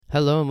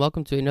Hello and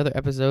welcome to another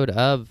episode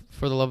of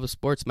For the Love of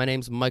Sports. My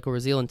name's Michael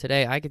Raziel, and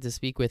today I get to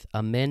speak with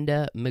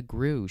Amanda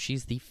McGrew.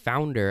 She's the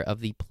founder of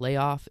the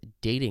Playoff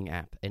Dating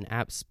app, an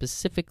app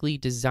specifically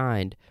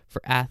designed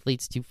for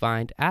athletes to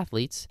find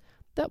athletes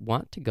that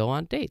want to go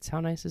on dates.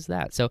 How nice is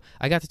that? So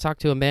I got to talk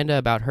to Amanda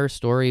about her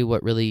story,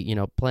 what really,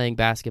 playing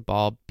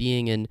basketball,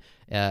 being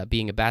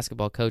a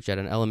basketball coach at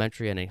an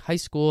elementary and a high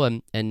school,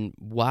 and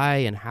why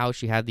and how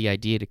she had the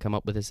idea to come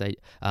up with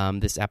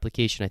this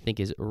application. I think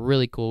is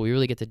really cool. We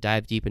really get to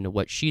dive deep into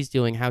what she's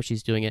doing, how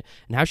she's doing it,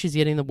 and how she's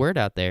getting the word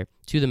out there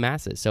to the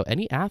masses. So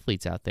any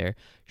athletes out there,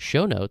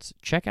 show notes,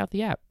 check out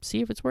the app,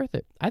 see if it's worth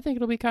it. I think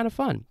it'll be kind of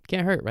fun.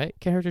 Can't hurt, right?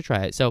 Can't hurt to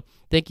try it. So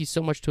thank you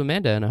so much to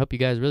Amanda, and I hope you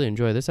guys really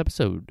enjoy this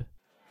episode.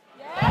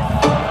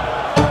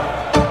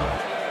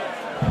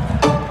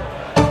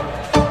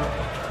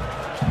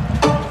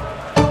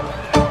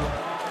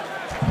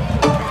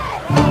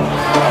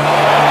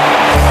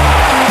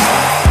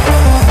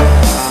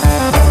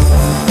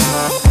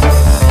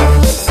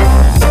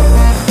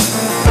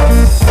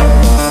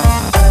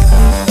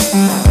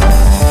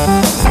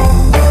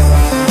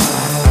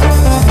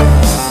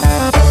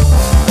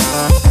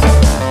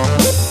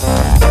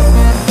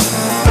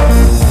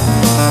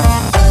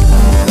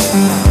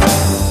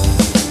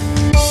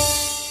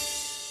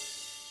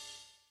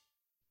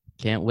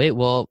 Can't wait.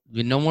 Well,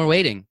 no more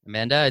waiting.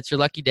 Amanda, it's your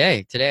lucky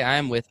day. Today I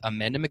am with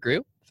Amanda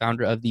McGrew,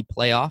 founder of the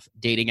Playoff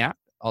Dating app,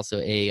 also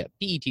a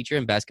PE teacher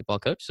and basketball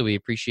coach. So we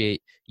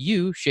appreciate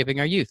you shaping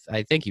our youth.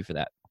 I thank you for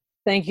that.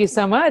 Thank you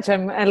so much.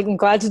 I'm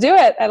glad to do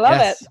it. I love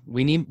it.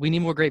 We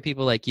need more great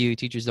people like you.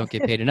 Teachers don't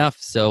get paid enough.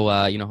 So,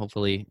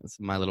 hopefully that's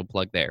my little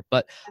plug there.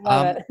 But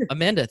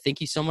Amanda,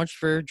 thank you so much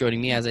for joining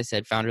me. As I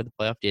said, founder of the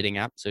Playoff Dating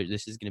app. So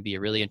this is going to be a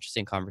really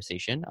interesting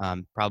conversation.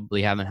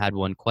 Probably haven't had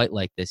one quite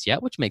like this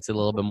yet, which makes it a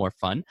little bit more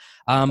fun.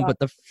 But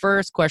the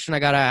first question I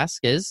got to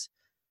ask is,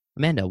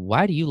 Amanda,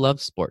 why do you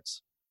love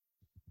sports?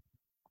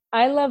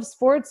 I love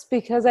sports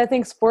because I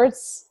think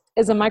sports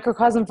is a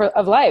microcosm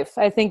of life.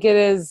 I think it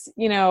is,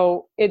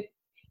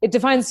 it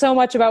defines so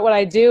much about what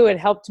I do. It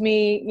helped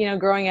me,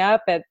 growing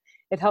up. It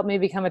helped me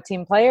become a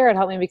team player. It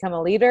helped me become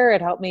a leader.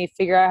 It helped me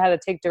figure out how to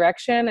take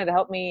direction. It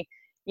helped me,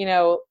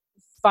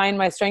 find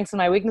my strengths and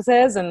my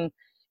weaknesses and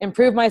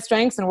improve my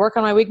strengths and work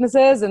on my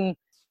weaknesses and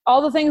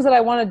all the things that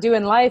I want to do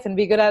in life and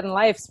be good at in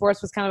life.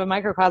 Sports was kind of a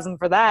microcosm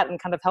for that and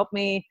kind of helped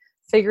me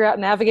figure out,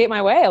 navigate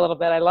my way a little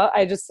bit.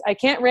 I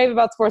can't rave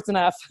about sports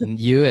enough.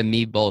 You and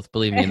me both,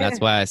 believe me. And that's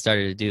why I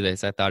started to do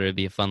this. I thought it would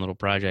be a fun little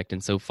project.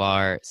 And so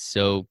far,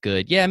 so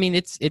good. Yeah. I mean,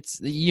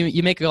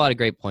 you make a lot of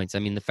great points. I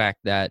mean, the fact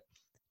that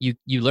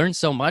you learn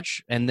so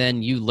much and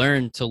then you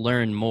learn to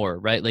learn more,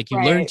 right? Like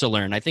you learn to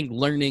learn. I think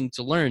learning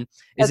to learn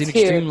is That's an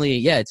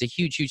extremely, it's a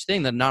huge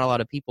thing that not a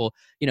lot of people,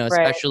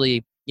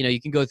 especially,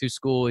 you can go through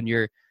school and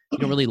you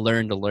don't really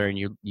learn to learn.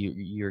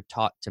 You're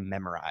taught to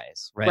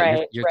memorize,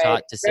 right? You're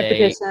taught to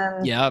say,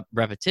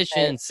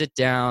 repetition, sit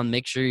down,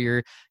 make sure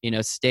you're,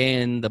 stay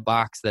in the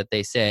box that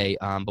they say.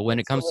 But when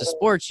it comes to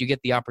sports, you get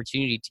the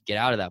opportunity to get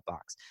out of that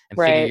box and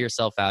figure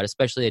yourself out,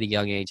 especially at a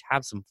young age,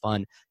 have some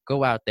fun,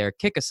 go out there,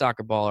 kick a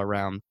soccer ball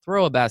around,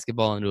 throw a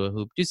basketball into a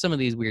hoop, do some of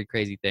these weird,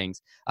 crazy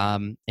things.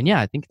 And yeah,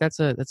 I think that's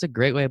a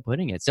great way of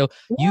putting it. So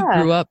you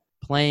grew up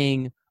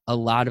playing a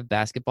lot of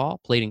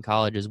basketball, played in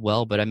college as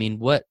well. But I mean,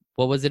 what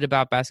was it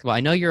about basketball? I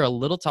know you're a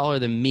little taller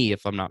than me,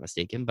 if I'm not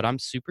mistaken, but I'm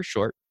super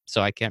short.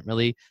 So I can't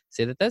really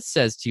say that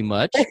says too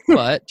much,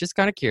 but just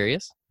kind of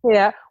curious.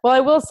 Yeah. Well, I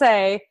will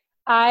say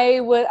I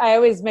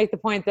always make the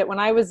point that when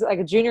I was like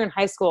a junior in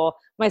high school,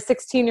 my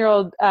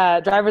 16-year-old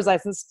driver's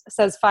license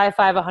says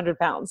 5'5", 100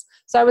 pounds.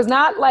 So I was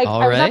not I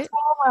was not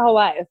tall my whole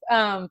life.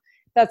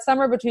 That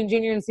summer between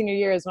junior and senior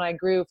year is when I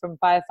grew from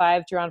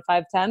 5'5" to around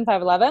 5'10",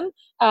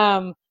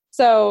 5'11".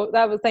 So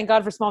that was, thank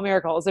God for small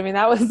miracles. I mean,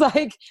 that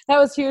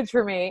was huge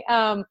for me.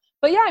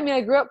 But yeah, I mean,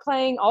 I grew up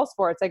playing all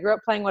sports. I grew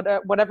up playing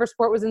whatever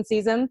sport was in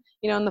season.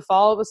 In the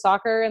fall it was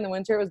soccer, in the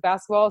winter it was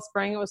basketball,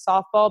 spring it was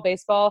softball,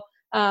 baseball.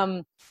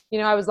 I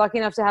was lucky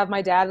enough to have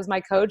my dad as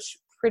my coach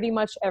pretty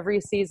much every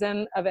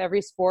season of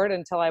every sport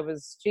until I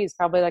was,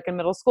 probably like in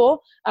middle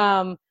school.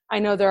 I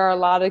know there are a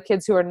lot of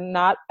kids who are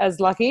not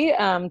as lucky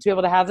to be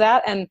able to have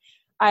that. And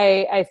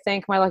I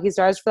thank my lucky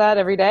stars for that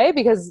every day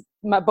because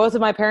both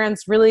of my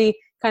parents really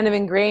kind of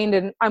ingrained,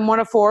 and I'm one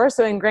of four,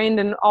 so ingrained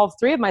in all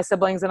three of my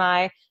siblings and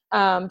I,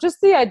 just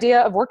the idea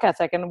of work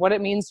ethic and what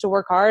it means to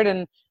work hard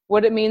and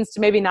what it means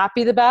to maybe not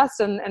be the best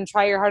and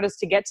try your hardest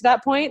to get to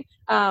that point.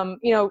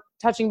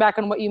 Touching back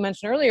on what you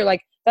mentioned earlier,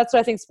 like that's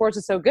what I think sports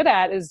is so good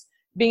at, is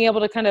being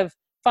able to kind of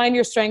find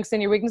your strengths and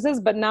your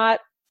weaknesses, but not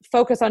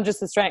focus on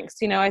just the strengths.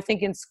 I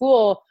think in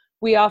school,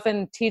 we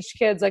often teach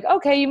kids like,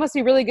 okay, you must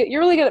be really good. You're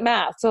really good at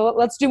math. So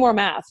let's do more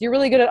math. You're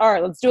really good at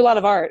art. Let's do a lot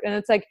of art. And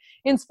it's like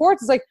in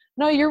sports, it's like,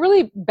 no, you're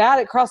really bad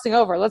at crossing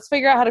over. Let's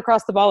figure out how to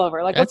cross the ball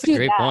over. Like, that's let's a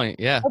great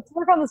point. Yeah. Let's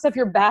work on the stuff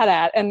you're bad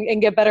at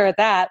and get better at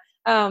that.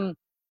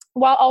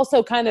 While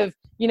also kind of,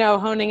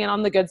 honing in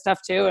on the good stuff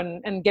too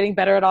and getting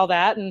better at all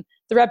that. And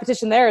the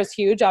repetition there is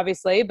huge,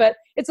 obviously, but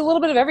it's a little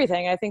bit of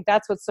everything. I think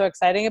that's what's so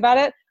exciting about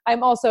it.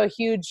 I'm also a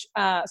huge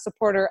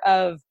supporter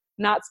of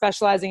not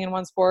specializing in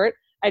one sport.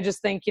 I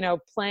just think,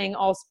 playing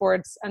all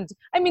sports, and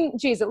I mean,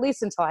 geez, at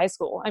least until high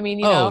school. I mean,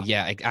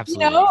 yeah,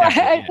 absolutely.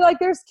 Exactly, I feel like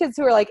there's kids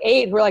who are like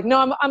 8 who are like,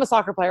 no, I'm a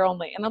soccer player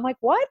only. And I'm like,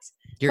 what?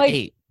 You're like,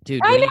 8. Dude,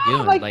 I what are know,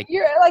 you doing? like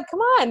you're like, come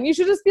on, you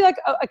should just be like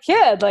a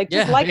kid. Like,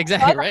 just like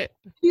exactly, soccer. right.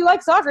 If you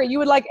like soccer, you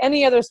would like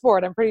any other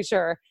sport, I'm pretty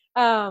sure.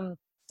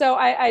 So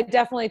I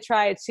definitely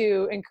try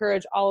to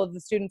encourage all of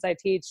the students I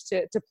teach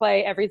to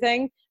play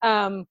everything.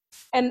 And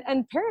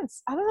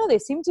parents, I don't know, they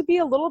seem to be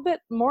a little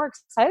bit more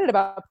excited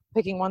about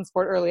picking one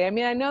sport early. I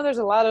mean, I know there's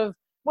a lot of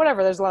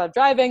there's a lot of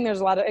driving, there's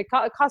a lot of, it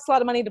costs a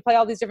lot of money to play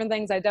all these different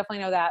things. I definitely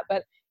know that.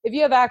 But if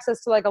you have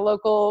access to like a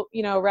local,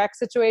 rec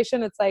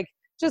situation, it's like,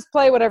 just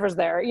play whatever's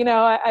there.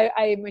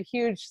 I'm a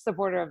huge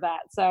supporter of that.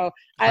 So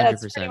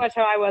that's pretty much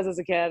how I was as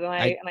a kid. And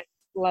I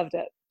loved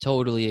it.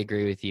 Totally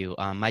agree with you.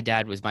 My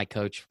dad was my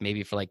coach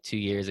maybe for like 2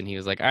 years, and he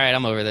was like, all right,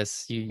 I'm over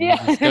this. You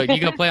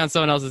go play on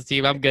someone else's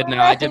team. I'm good now.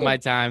 Right. I did my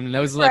time. And that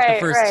was like the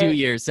first 2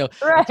 years. So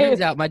it turns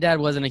out my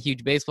dad wasn't a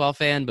huge baseball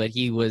fan, but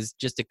he was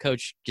just a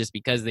coach just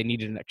because they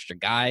needed an extra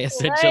guy,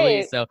 essentially.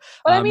 Right. So,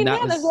 but I mean,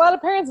 there's a lot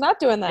of parents not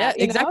doing that.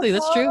 Yeah, exactly.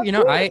 That's true.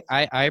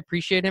 I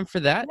appreciate him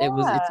for that.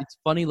 Yeah. It's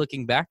funny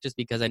looking back just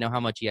because I know how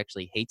much he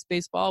actually hates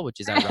baseball,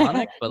 which is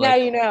ironic. But now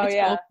it's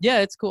cool. Yeah,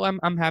 it's cool.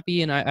 I'm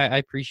happy, and I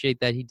appreciate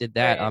that he did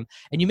that. Right.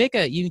 And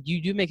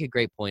you do make a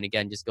great point,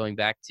 again, just going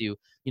back to,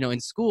 in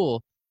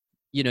school,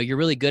 you're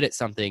really good at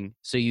something,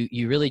 so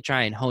you really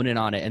try and hone in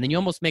on it, and then you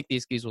almost make the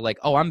excuse with like,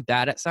 oh, I'm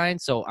bad at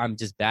science, so I'm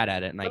just bad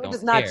at it, and I don't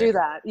just not do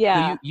that.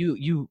 Yeah. So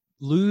you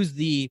lose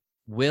the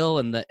will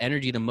and the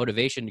energy, the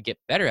motivation to get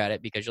better at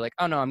it, because you're like,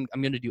 oh no, I'm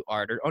going to do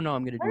art, or oh no,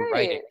 I'm going to do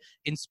writing.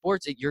 In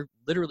sports, you're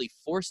literally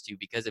forced to,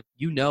 because if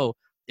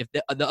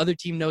the other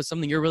team knows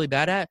something you're really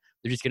bad at,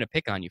 they're just going to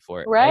pick on you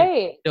for it.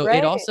 Right.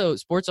 So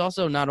sports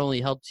also not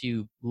only helps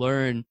you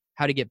learn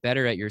how to get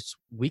better at your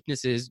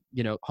weaknesses,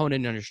 hone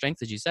in on your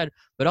strengths, as you said,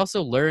 but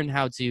also learn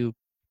how to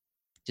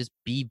just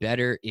be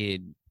better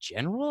in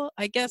general,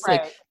 I guess.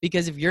 Right. Like,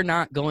 because if you're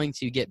not going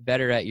to get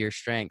better at your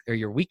strength or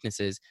your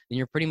weaknesses, then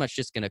you're pretty much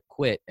just going to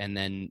quit. And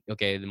then,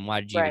 okay, then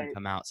why did you even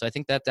come out? So I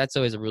think that's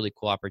always a really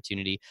cool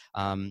opportunity.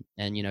 And,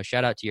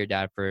 shout out to your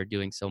dad for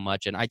doing so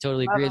much. And I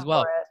totally agree as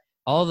well.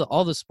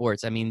 All the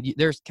sports. I mean,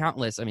 there's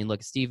countless. I mean,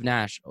 look, Steve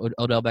Nash,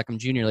 Odell Beckham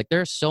Jr. Like,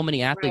 there are so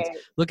many athletes. Right.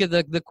 Look at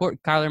the court.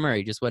 Kyler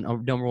Murray just went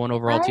number 1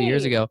 overall 2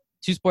 years ago.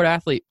 2-sport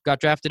athlete,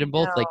 got drafted in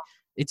both. Like,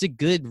 it's a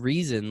good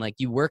reason. Like,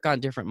 you work on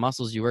different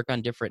muscles, you work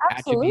on different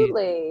attributes,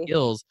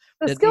 skills.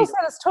 The skill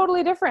set is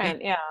totally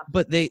different. Yeah.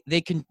 But they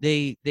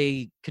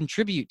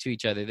contribute to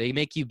each other. They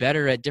make you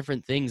better at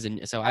different things.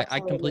 And so I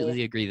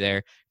completely agree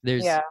there.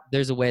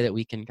 There's a way that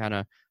we can kind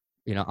of,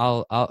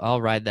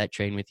 I'll ride that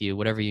train with you,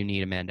 whatever you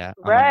need, Amanda.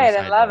 Right.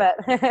 I love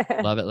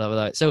it.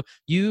 Love it. So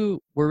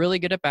you were really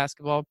good at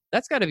basketball.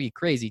 That's got to be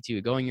crazy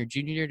too. Going your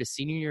junior year to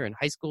senior year in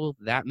high school,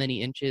 that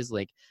many inches.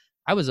 Like,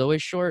 I was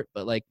always short,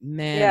 but like,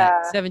 man,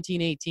 at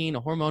 17, 18,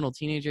 a hormonal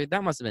teenager,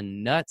 that must have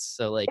been nuts.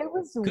 So like,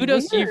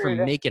 kudos to you for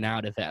making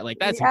out of that. Like,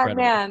 that's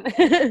incredible. Man.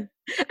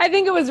 I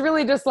think it was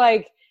really just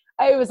like,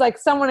 it was like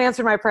someone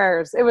answered my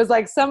prayers. It was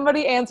like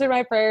somebody answered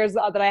my prayers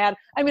that I had.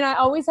 I mean, I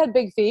always had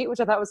big feet,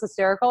 which I thought was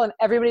hysterical. And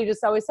everybody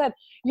just always said,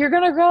 you're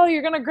going to grow,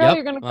 you're going to grow,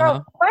 you're going to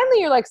grow. Finally,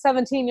 you're like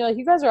 17. You're like,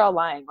 you guys are all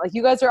lying. Like,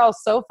 you guys are all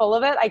so full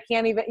of it. I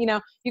can't even,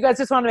 you guys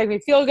just want to make me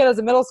feel good as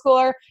a middle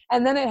schooler.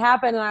 And then it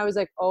happened. And I was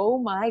like, oh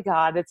my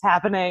God, it's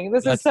happening.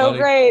 This is so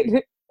great.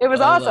 It was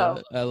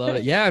awesome. I love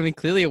it. Yeah, I mean,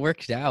 clearly it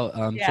worked out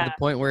to the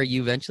point where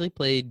you eventually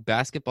played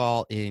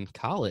basketball in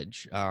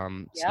college.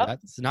 So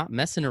that's not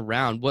messing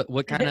around.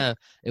 What kind of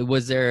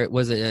was it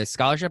a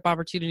scholarship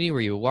opportunity? Were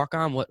you a walk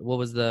on? What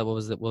was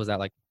that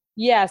like?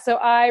 Yeah, so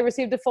I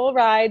received a full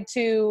ride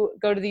to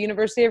go to the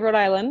University of Rhode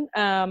Island.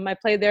 I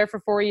played there for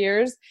 4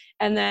 years,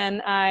 and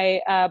then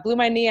I blew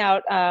my knee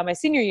out my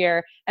senior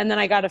year, and then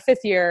I got a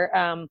 5th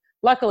year.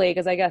 Luckily,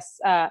 because I guess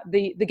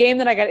the game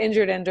that I got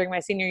injured in during my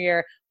senior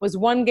year was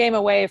 1 game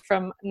away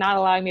from not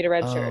allowing me to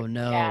redshirt. Oh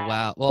no! Yeah.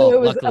 Wow. Well, so it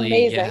was luckily,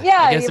 amazing.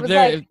 Yeah, it was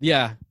like,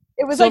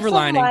 it was silver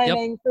like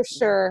lining for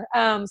sure.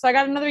 So I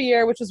got another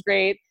year, which was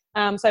great.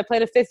 So I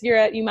played a 5th year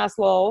at UMass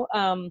Lowell,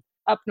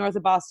 up north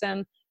of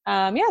Boston. So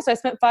I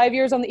spent 5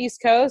 years on the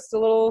East Coast, a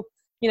little,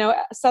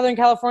 Southern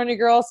California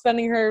girl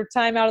spending her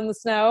time out in the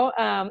snow.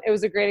 It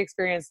was a great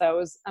experience, though. It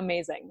was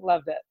amazing.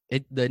 Loved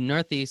it. The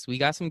Northeast, we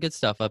got some good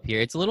stuff up here.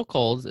 It's a little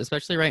cold,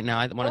 especially right now.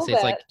 I want to say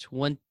it's like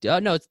 20.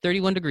 No, it's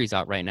 31 degrees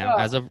out right now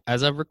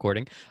as of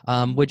recording.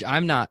 Which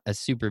I'm not a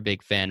super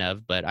big fan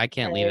of, but I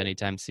can't leave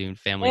anytime soon.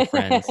 Family,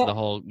 friends, the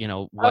whole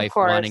wife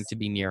wanting to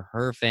be near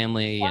her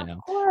family. Of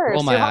course,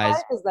 roll my eyes.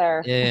 Life is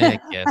there. Yeah,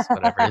 I guess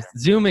whatever.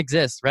 Zoom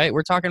exists, right?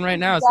 We're talking right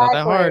now. It's not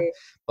that hard.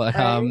 But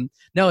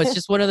no, it's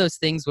just one of those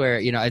things where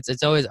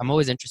it's always, I'm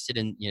always interested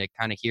in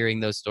kind of hearing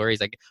those stories.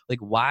 Like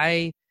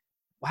why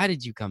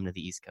did you come to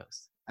the East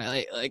Coast?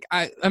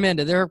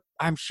 Amanda,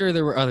 I'm sure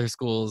there were other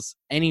schools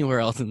anywhere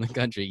else in the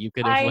country you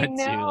could have went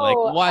to. Like,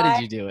 why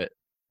did you do it?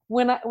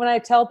 When I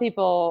tell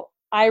people,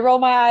 I roll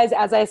my eyes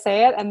as I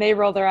say it, and they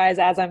roll their eyes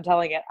as I'm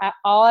telling it.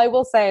 All I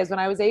will say is, when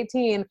I was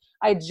 18,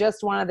 I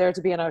just wanted there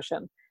to be an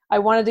ocean. I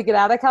wanted to get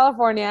out of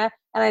California,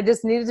 and I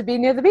just needed to be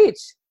near the beach.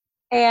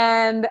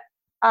 And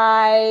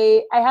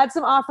I had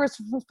some offers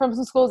from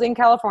some schools in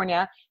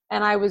California,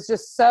 and I was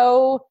just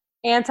so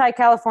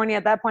anti-California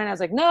at that point. I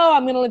was like, no,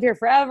 I'm going to live here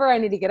forever. I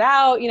need to get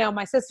out. You know,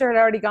 my sister had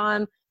already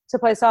gone to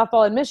play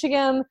softball in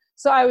Michigan.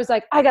 So I was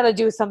like, I got to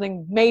do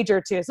something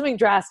major too, something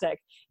drastic.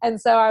 And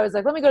so I was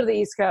like, let me go to the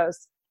East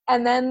Coast.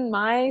 And then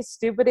my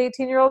stupid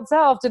 18-year-old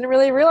self didn't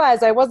really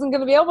realize I wasn't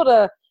going to be able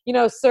to, you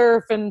know,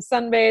 surf and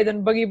sunbathe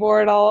and boogie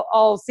board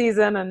all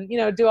season and, you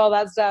know, do all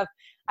that stuff.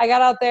 I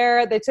got out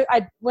there.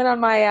 I went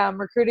on my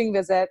recruiting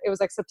visit. It was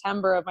like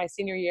September of my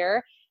senior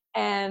year.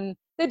 And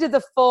they did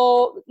the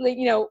full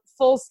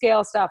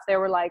scale stuff. They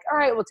were like, all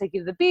right, we'll take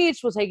you to the beach.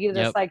 We'll take you to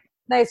this like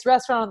nice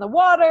restaurant on the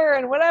water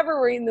and whatever.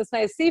 We're eating this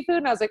nice seafood.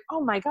 And I was like,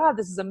 oh my God,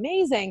 this is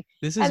amazing.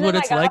 This is what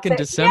it's like in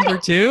December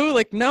too?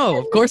 Like, no,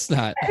 of course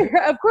not.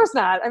 Of course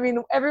not. I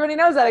mean, everybody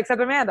knows that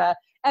except Amanda.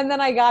 And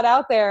then I got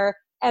out there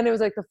and it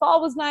was like the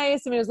fall was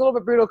nice. I mean, it was a little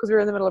bit brutal because we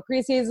were in the middle of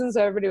preseason,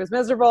 so everybody was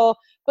miserable.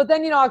 But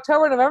then, you know,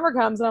 October, November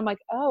comes and I'm like,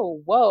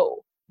 oh, whoa.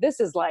 This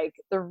is like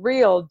the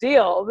real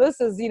deal. This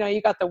is, you know,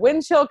 you got the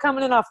wind chill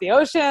coming in off the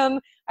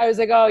ocean. I was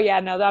like, oh yeah,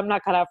 no, I'm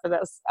not cut out for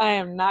this. I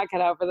am not cut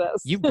out for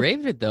this. You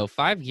braved it though,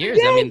 5 years.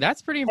 I mean,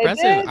 that's pretty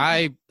impressive.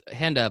 I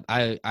would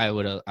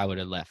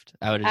have left.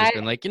 I would have just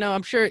been like, you know,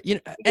 I'm sure, you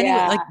know,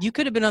 anyway, like you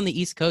could have been on the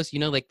East Coast, you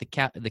know, like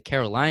the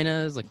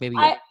Carolinas, like maybe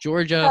like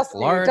Georgia,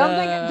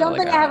 Florida. Don't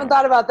think I haven't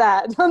thought about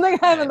that. Don't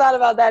think I haven't thought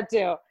about that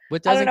too.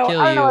 What doesn't kill you?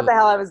 I don't know what the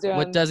hell I was doing.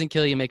 What doesn't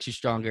kill you makes you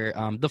stronger.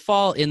 The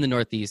fall in the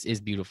Northeast is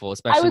beautiful,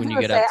 especially when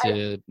you get up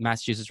to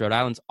Massachusetts, Rhode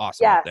Island's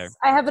awesome up there.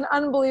 I have an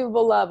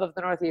unbelievable love of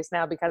the Northeast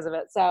now because of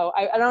it. So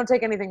I don't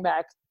take anything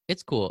back.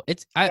 It's cool.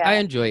 I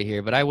enjoy it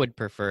here, but I would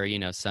prefer, you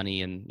know,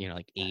 sunny and, you know,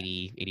 like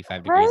 80,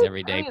 85 degrees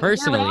every day.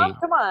 Personally. Yeah,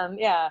 come on.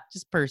 Yeah.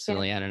 Just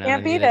personally. I don't know.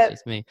 Can't beat that's it.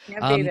 just me.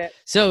 Can't beat it.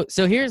 So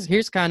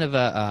here's kind of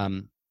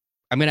a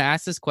I'm going to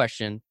ask this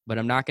question, but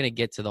I'm not going to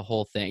get to the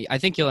whole thing. I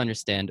think you'll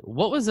understand.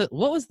 What was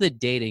the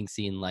dating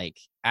scene like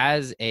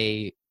as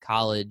a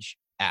college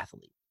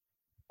athlete?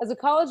 As a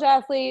college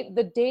athlete,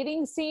 the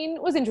dating scene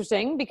was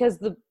interesting because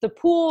the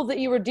pool that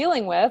you were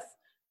dealing with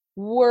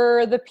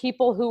were the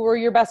people who were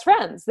your best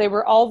friends. They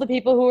were all the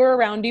people who were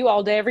around you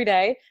all day, every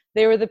day.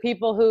 They were the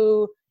people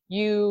who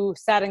you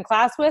sat in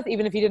class with,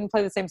 even if you didn't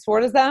play the same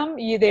sport as them.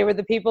 They were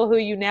the people who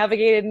you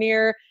navigated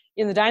near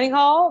in the dining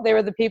hall. They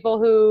were the people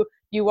who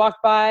you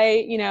walked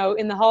by, you know,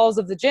 in the halls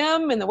of the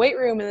gym, in the weight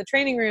room, in the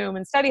training room,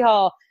 and study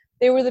hall.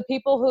 They were the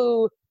people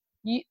who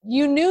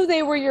you knew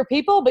they were your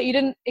people, but you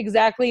didn't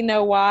exactly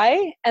know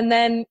why. And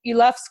then you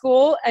left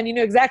school and you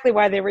knew exactly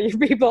why they were your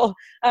people.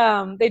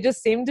 They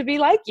just seemed to be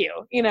like you,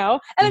 you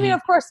know? And I mean,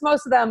 of course,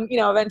 most of them, you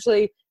know,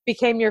 eventually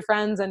became your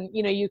friends and,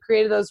 you know, you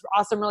created those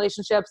awesome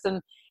relationships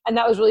and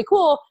that was really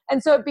cool.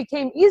 And so it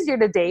became easier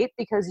to date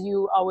because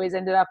you always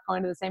ended up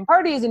going to the same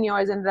parties and you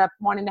always ended up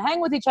wanting to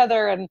hang with each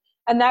other. And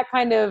that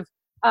kind of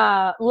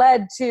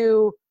led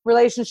to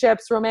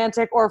relationships,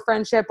 romantic or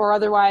friendship or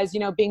otherwise, you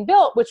know, being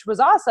built, which was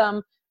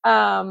awesome.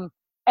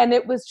 And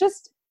it was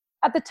just,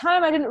 at the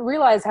time, I didn't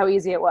realize how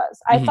easy it was.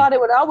 I thought it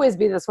would always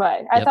be this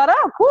way. I thought,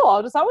 oh, cool.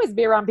 I'll just always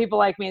be around people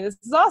like me. This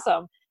is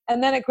awesome.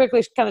 And then it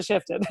quickly kind of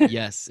shifted.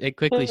 Yes, it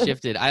quickly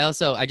shifted. I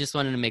just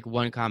wanted to make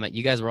one comment.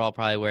 You guys were all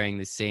probably wearing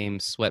the same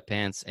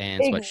sweatpants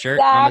and sweatshirt,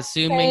 I'm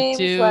assuming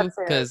too.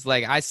 Because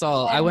like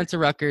I went to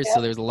Rutgers,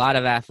 so there's a lot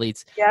of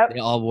athletes. They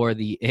all wore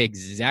the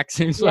exact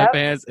same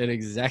sweatpants and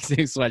exact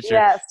same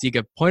sweatshirt. So you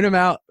could point them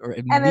out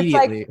immediately. And it's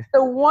like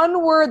the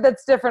one word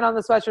that's different on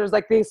the sweatshirt is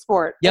like the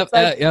sport. Yep.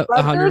 Like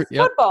Rutgers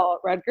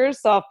football, Rutgers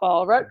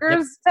softball,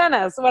 Rutgers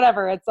tennis,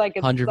 whatever. It's like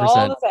it's 100%.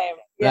 All the same.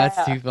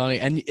 That's too funny.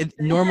 And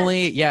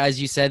normally,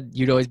 as you said,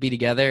 you'd always be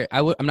together.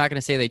 I'm not going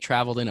to say they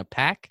traveled in a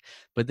pack,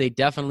 but they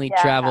definitely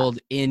traveled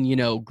in, you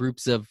know,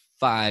 groups of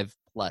 5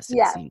 plus. It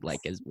seemed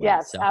like as well.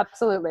 Yes, so,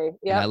 absolutely.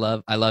 Yeah.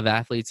 I love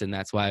athletes, and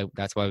that's why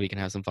we can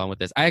have some fun with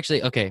this. I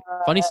actually,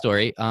 funny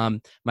story.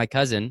 My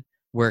cousin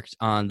worked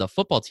on the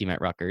football team at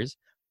Rutgers,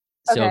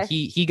 so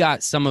he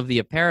got some of the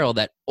apparel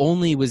that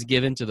only was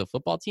given to the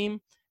football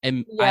team,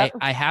 and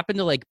I happened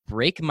to like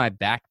break my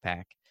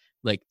backpack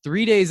like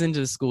 3 days into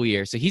the school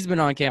year. So he's been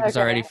on campus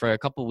already for a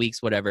couple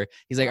weeks, whatever.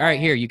 He's like, all right,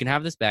 here, you can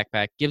have this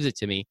backpack, gives it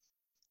to me.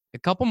 A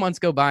couple months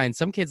go by and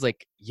some kid's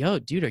like, yo,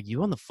 dude, are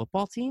you on the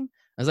football team?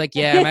 I was like,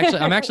 yeah,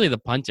 I'm actually the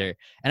punter.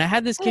 And I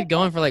had this kid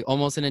going for like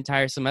almost an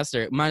entire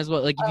semester. Might as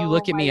well, like, if you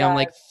look at me, God. I'm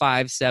like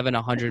 5'7",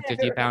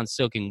 150 pounds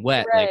soaking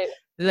wet. Like,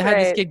 I had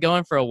this kid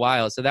going for a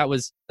while, so that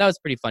was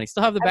pretty funny.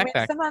 Still have the backpack. I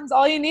mean, sometimes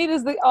all you need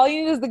is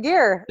the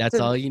gear. That's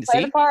all you need.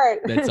 See,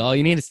 that's all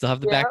you need is still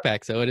have the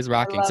backpack. So it is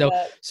rocking.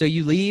 So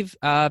you leave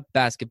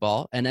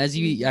basketball, and as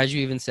you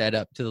even said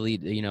up to the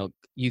lead, you know,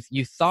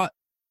 you thought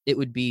it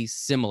would be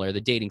similar,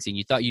 the dating scene.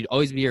 You thought you'd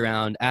always be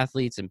around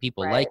athletes and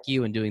people like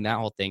you and doing that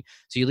whole thing.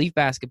 So you leave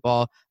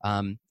basketball.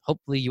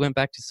 Hopefully you went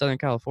back to Southern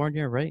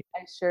California, right? I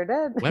sure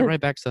did. Went right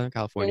back to Southern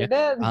California.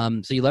 Sure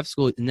did. So you left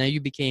school and now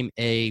you became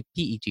a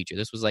PE teacher.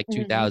 This was like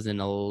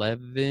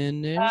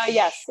 2011-ish?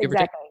 Yes,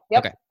 exactly.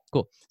 Yep. Okay,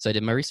 cool. So I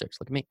did my research.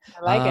 Look at me.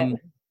 I like it.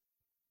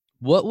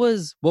 What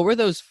were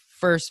those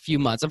first few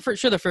months, I'm for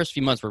sure the first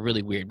few months were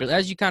really weird, but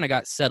as you kind of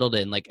got settled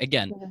in, like,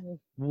 again,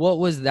 what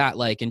was that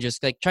like? And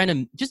just like trying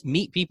to just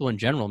meet people in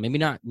general, maybe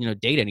not,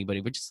 date anybody,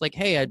 but just like,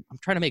 hey, I'm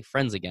trying to make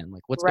friends again.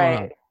 Like, what's going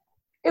on?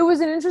 It was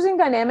an interesting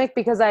dynamic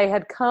because I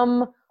had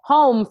come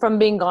home from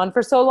being gone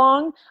for so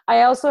long.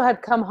 I also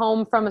had come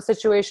home from a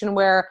situation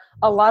where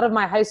a lot of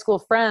my high school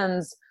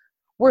friends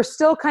were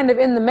still kind of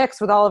in the mix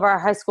with all of our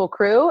high school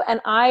crew.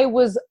 And I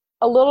was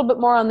a little bit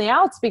more on the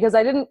outs because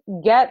I didn't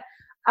get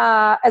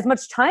as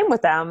much time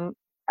with them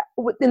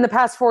in the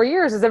past 4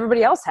 years as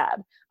everybody else had.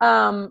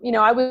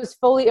 I was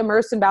fully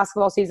immersed in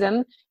basketball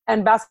season,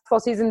 and basketball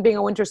season being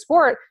a winter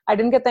sport, I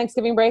didn't get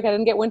Thanksgiving break. I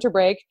didn't get winter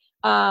break.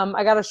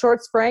 I got a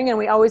short spring, and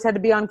we always had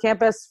to be on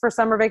campus for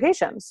summer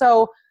vacation.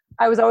 So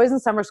I was always in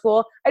summer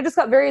school. I just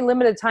got very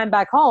limited time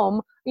back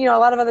home. A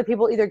lot of other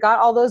people either got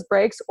all those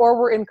breaks or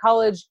were in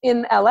college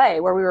in LA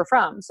where we were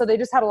from. So they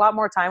just had a lot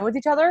more time with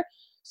each other.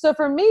 So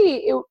for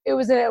me, it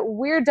was a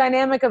weird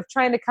dynamic of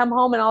trying to come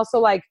home and also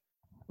like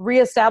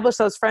reestablish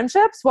those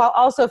friendships while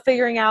also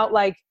figuring out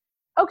like,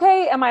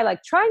 okay, am I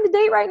like trying to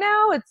date right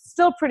now? It's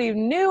still pretty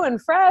new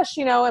and fresh.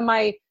 Am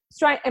I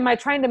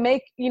trying to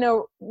make,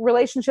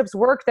 relationships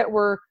work that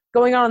were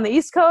going on the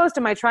East Coast?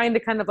 Am I trying to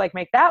kind of like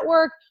make that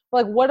work?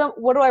 Like, what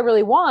do I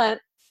really want?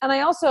 And I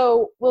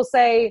also will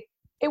say,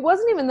 it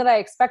wasn't even that I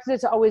expected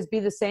it to always be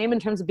the same in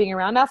terms of being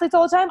around athletes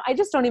all the time. I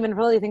just don't even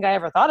really think I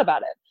ever thought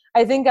about it.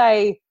 I think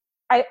I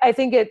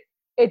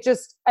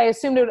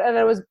assumed it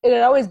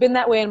had always been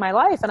that way in my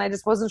life. And I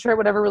just wasn't sure it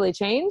would ever really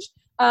change.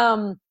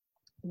 The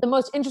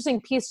most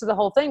interesting piece to the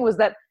whole thing was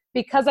that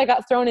because I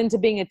got thrown into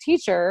being a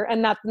teacher,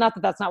 and not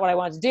that that's not what I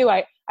wanted to do.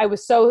 I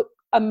was so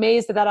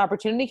amazed that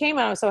opportunity came,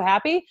 and I was so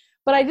happy,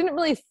 but I didn't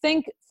really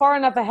think far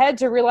enough ahead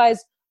to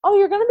realize, oh,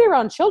 you're going to be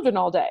around children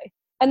all day.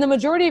 And the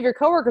majority of your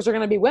coworkers are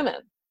going to be women.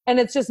 And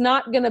it's just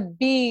not going to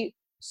be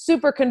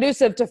super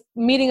conducive to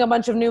meeting a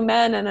bunch of new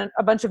men and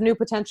a bunch of new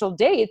potential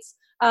dates.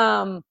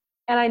 And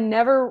I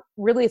never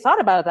really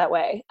thought about it that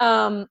way.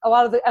 And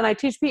I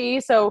teach PE,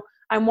 so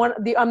I'm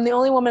the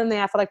only woman in the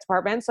athletic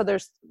department. So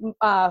there's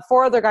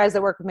 4 other guys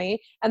that work with me,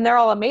 and they're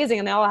all amazing,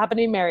 and they all happen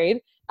to be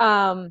married.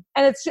 And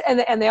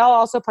they all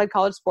also played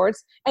college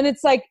sports, and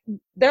it's like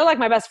they're like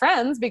my best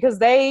friends because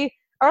they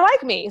are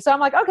like me. So I'm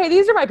like, okay,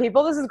 these are my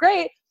people. This is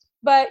great.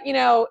 But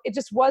it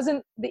just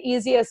wasn't the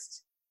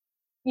easiest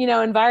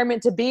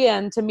environment to be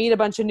in to meet a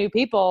bunch of new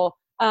people.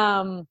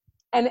 And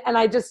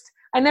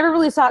I never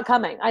really saw it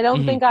coming. I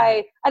don't think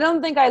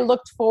I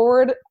looked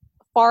forward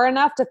far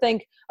enough to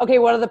think, okay,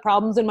 what are the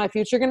problems in my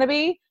future going to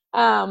be?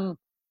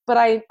 But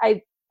I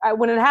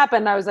when it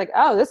happened, I was like,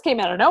 oh, this came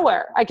out of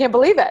nowhere. I can't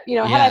believe it.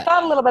 Had I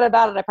thought a little bit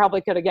about it, I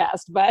probably could have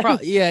guessed,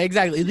 but yeah,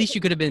 exactly. At least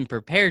you could have been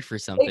prepared for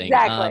something.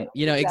 Exactly.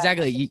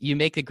 Exactly. You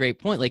make a great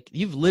point. Like,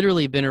 you've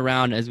literally been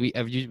around, as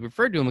you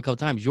referred to them a couple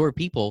times, your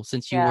people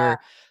since you were,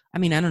 I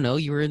don't know,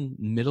 you were in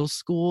middle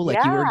school,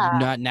 like you were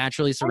not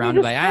naturally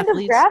surrounded by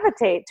athletes.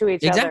 Gravitate to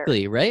each other.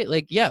 Exactly, right?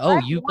 Like,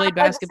 you played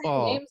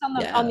basketball. Names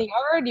on the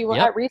yard. You were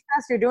at recess.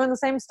 You're doing the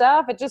same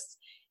stuff.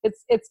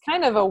 It's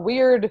kind of a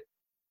weird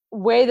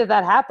way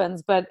that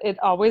happens, but it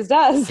always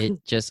does.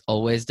 It just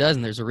always does,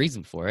 and there's a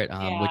reason for it,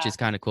 which is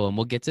kind of cool, and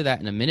we'll get to that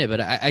in a minute. But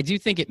I do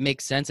think it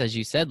makes sense, as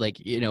you said, like,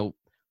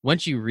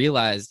 once you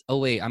realized, oh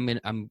wait, I'm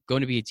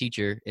going to be a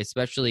teacher,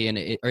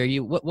 especially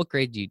what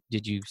grade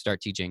did you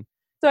start teaching?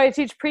 So I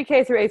teach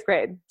pre-K through 8th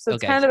grade. So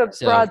it's kind of a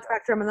broad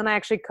spectrum. And then I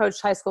actually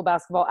coached high school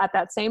basketball at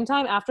that same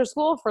time after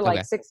school for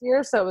 6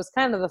 years. So it was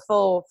kind of the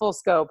full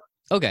scope.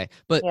 Okay.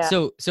 But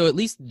so at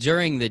least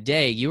during the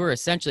day, you were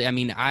essentially,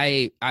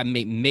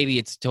 maybe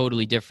it's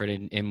totally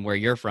different in where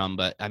you're from,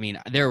 but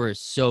there were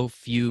so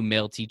few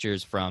male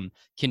teachers from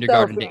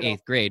kindergarten to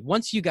 8th grade.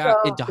 Once you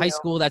got into high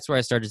school, that's where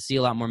I started to see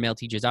a lot more male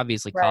teachers.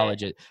 Obviously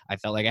college, I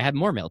felt like I had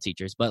more male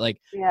teachers, but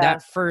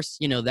that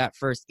first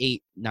 8-9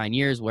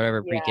 years,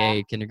 whatever,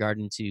 pre-K,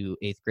 kindergarten to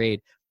 8th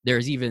grade,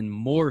 there's even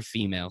more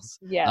females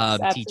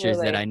teachers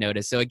that I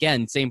noticed. So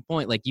again, same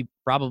point, like you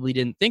probably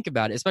didn't think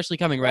about it, especially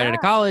coming right out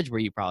of college where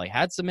you probably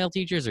had some male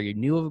teachers or you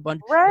knew of a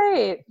bunch.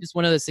 Right. Just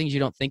one of those things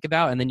you don't think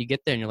about. And then you get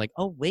there and you're like,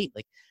 oh, wait,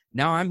 like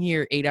now I'm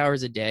here 8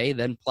 hours a day,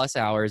 then plus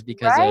hours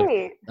because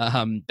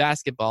of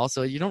basketball.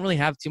 So you don't really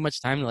have too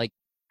much time to like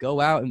go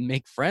out and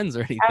make friends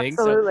or anything.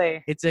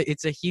 Absolutely. So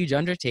it's a huge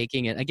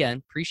undertaking. And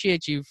again,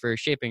 appreciate you for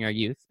shaping our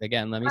youth.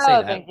 Again, let me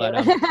say that.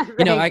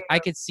 But I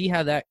could see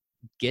how that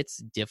gets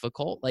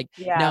difficult. Like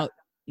now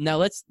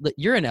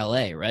you're in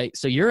LA, right?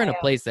 So you're in a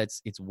place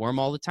it's warm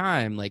all the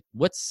time. Like,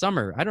 what's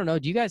summer? I don't know.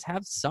 Do you guys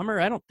have summer?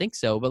 I don't think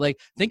so. But like,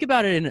 think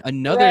about it in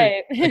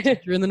another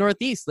teacher in the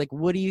Northeast. Like,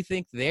 what do you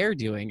think they're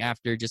doing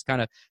after just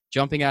kind of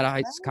jumping out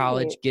of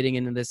college, getting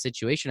into this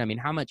situation?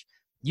 How much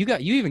you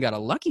even got a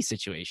lucky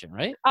situation,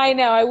 right? I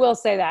know. I will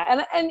say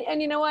that.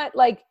 And you know what?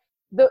 Like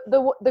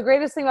the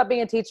greatest thing about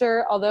being a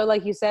teacher, although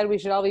like you said, we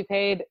should all be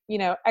paid,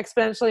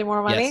 exponentially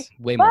more money. Yes,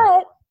 way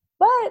more.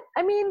 But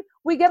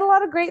we get a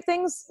lot of great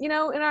things, we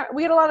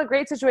get a lot of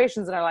great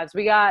situations in our lives.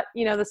 We got,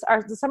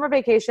 the summer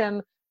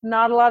vacation.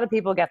 Not a lot of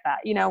people get that.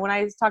 When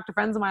I talk to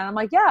friends of mine, I'm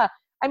like,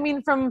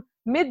 from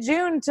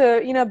mid-June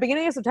to,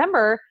 beginning of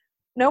September,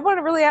 no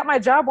one really at my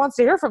job wants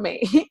to hear from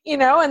me,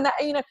 and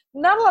that,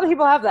 not a lot of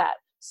people have that.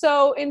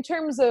 So in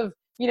terms of,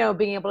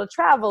 being able to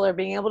travel or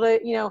being able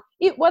to,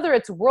 whether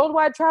it's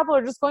worldwide travel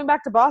or just going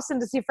back to Boston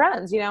to see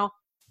friends,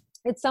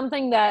 it's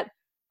something that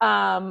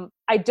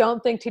I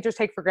don't think teachers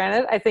take for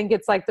granted. I think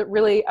it's like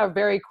really a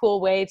very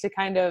cool way to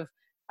kind of,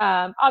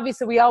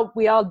 obviously we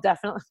all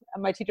definitely,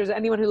 my teachers,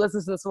 anyone who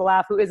listens to this will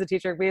laugh who is a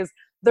teacher, because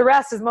the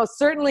rest is most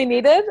certainly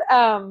needed.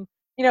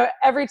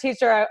 Every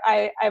teacher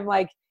I'm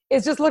like,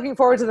 is just looking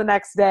forward to the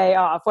next day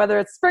off, whether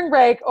it's spring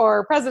break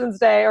or President's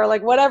Day or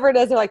like whatever it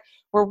is. They're like,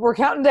 we're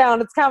counting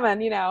down, it's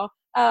coming,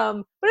 but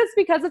it's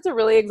because it's a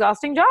really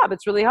exhausting job.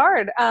 It's really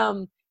hard.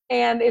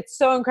 And it's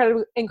so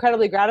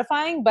incredibly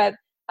gratifying, but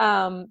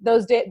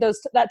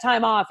that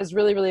time off is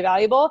really, really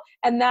valuable.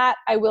 And that,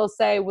 I will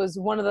say, was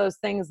one of those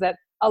things that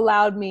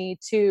allowed me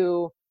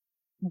to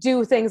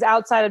do things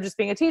outside of just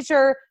being a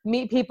teacher,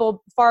 meet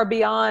people far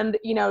beyond,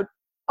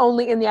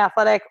 only in the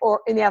athletic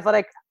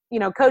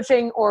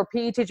coaching or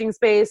PE teaching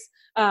space.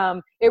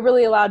 It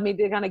really allowed me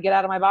to kind of get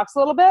out of my box a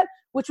little bit,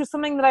 which was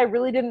something that I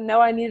really didn't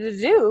know I needed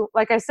to do.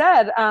 Like I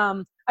said,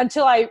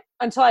 until I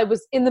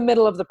was in the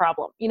middle of the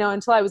problem,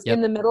 until I was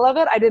in the middle of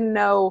it, I didn't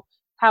know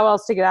how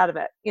else to get out of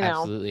it,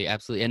 Absolutely.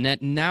 And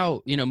that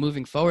now,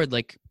 moving forward,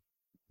 like,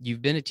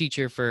 you've been a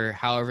teacher for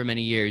however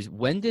many years.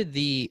 When did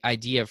the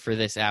idea for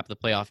this app, the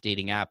Playoff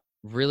Dating app,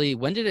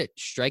 when did it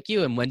strike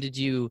you? And when did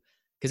you,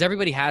 because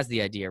everybody has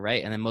the idea,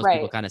 right? And then most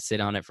people kind of sit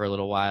on it for a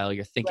little while.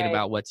 You're thinking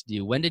about what to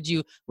do. When did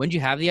you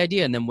have the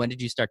idea? And then when did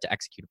you start to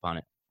execute upon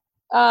it?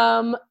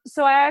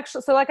 So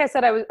like I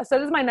said, this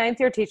is my 9th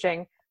year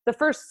teaching. The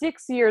first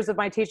 6 years of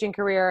my teaching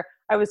career,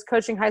 I was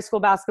coaching high school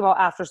basketball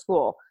after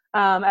school,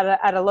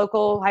 at a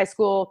local high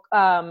school,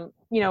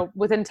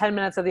 within 10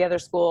 minutes of the other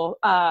school.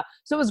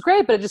 So it was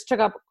great, but it just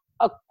took up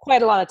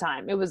quite a lot of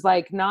time. It was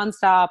like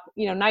nonstop,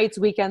 nights,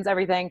 weekends,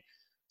 everything.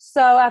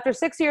 So after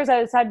 6 years,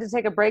 I decided to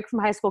take a break from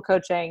high school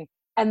coaching.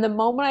 And the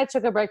moment I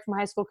took a break from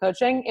high school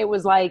coaching, it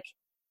was like,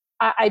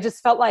 I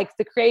just felt like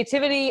the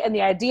creativity and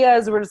the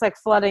ideas were just like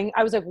flooding.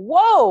 I was like,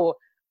 whoa,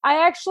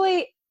 I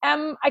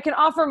can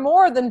offer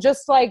more than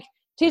just like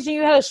teaching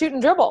you how to shoot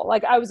and dribble.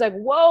 Like, I was like,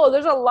 whoa,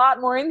 there's a lot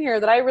more in here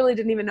that I really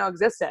didn't even know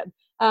existed.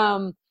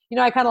 I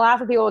kind of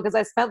laugh at people because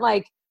I spent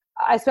like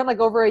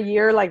over a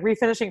year, like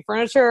refinishing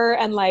furniture.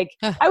 And like,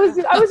 I was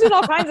doing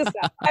all kinds of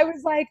stuff. I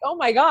was like, oh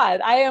my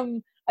God,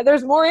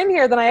 there's more in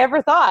here than I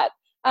ever thought.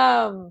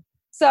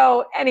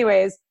 So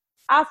anyways,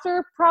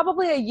 after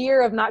probably a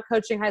year of not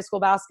coaching high school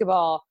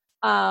basketball,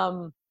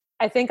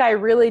 I think I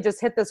really just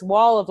hit this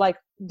wall of like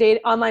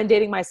online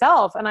dating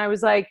myself. And I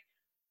was like,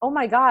 oh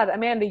my God,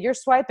 Amanda, you're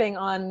swiping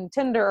on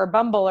Tinder or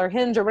Bumble or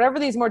Hinge or whatever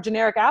these more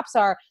generic apps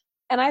are.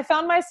 And I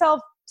found myself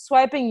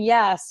swiping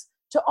yes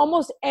to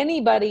almost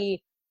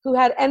anybody who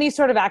had any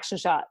sort of action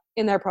shot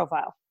in their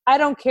profile. I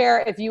don't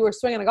care if you were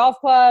swinging a golf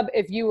club,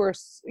 if you were,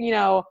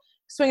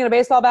 swinging a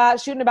baseball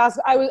bat, shooting a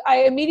basketball.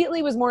 I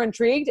immediately was more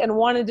intrigued and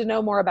wanted to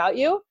know more about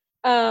you.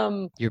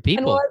 Your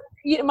people.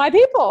 My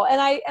people. And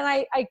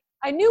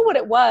I knew what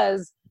it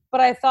was,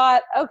 but I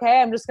thought,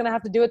 okay, I'm just going to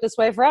have to do it this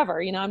way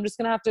forever. I'm just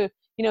going to have to,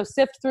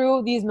 sift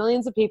through these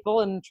millions of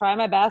people and try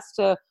my best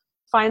to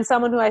find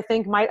someone who I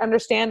think might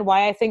understand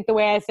why I think the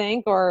way I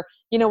think, or,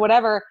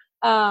 whatever.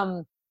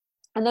 And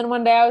then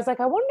one day I was like,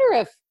 I wonder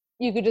if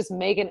you could just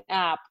make an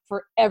app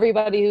for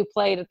everybody who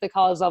played at the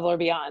college level or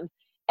beyond.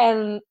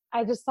 And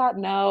I just thought,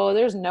 no,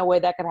 there's no way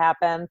that could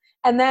happen.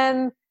 And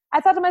then I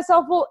thought to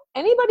myself, well,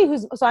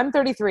 so I'm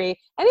 33,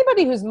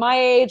 anybody who's my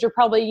age or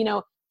probably,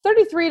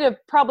 33 to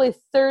probably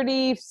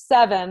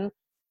 37,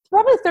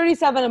 probably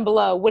 37 and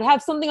below would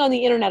have something on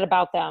the internet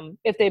about them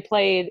if they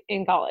played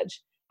in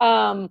college.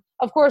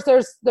 Of course,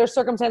 there's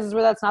circumstances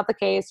where that's not the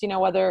case,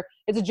 whether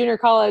it's a junior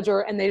college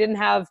and they didn't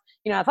have,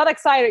 athletic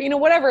side or,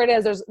 whatever it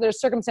is, there's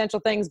circumstantial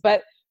things.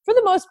 But for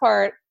the most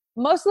part,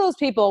 most of those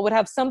people would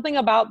have something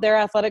about their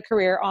athletic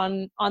career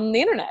on the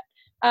internet.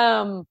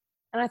 And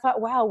I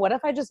thought, wow, what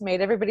if I just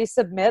made everybody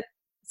submit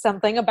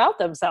something about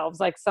themselves,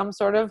 like some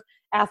sort of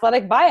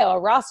athletic bio, a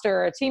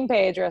roster, a team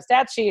page, or a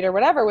stat sheet or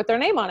whatever with their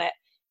name on it.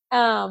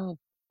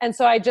 And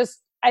so I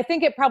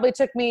think it probably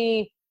took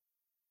me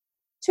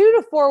 2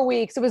 to 4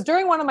 weeks. It was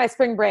during one of my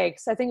spring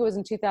breaks. I think it was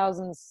in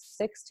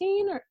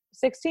 2016 or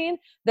 16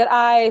 that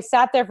I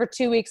sat there for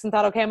 2 weeks and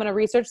thought, okay, I'm going to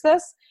research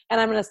this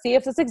and I'm going to see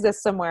if this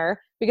exists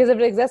somewhere, because if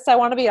it exists, I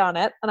want to be on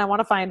it and I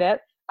want to find it.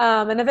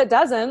 And if it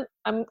doesn't,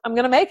 I'm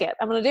going to make it.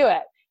 I'm going to do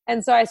it.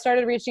 And so I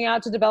started reaching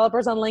out to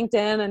developers on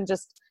LinkedIn and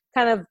just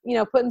kind of,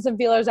 putting some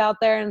feelers out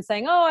there and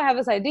saying, oh, I have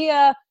this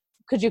idea.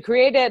 Could you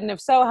create it? And if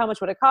so, how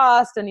much would it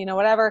cost? And,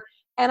 whatever.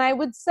 And I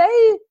would say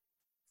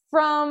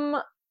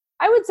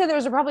there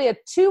was probably a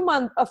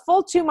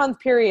full 2 month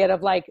period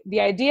of like the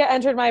idea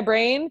entered my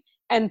brain.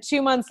 And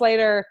 2 months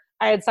later,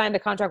 I had signed a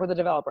contract with a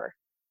developer.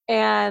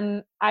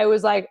 And I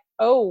was like,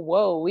 oh,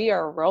 whoa, we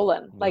are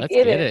rolling. Like Let's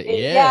get it.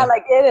 Yeah,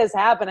 like it is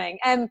happening.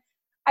 And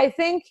I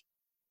think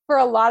for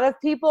a lot of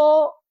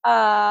people,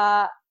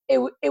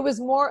 it was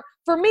more,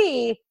 for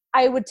me,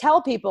 I would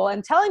tell people,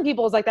 and telling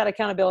people is like that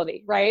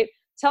accountability, right?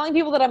 Telling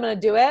people that I'm going to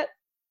do it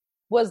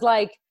was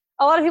like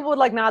a lot of people would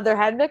like nod their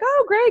head and be like,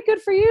 oh, great,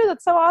 good for you.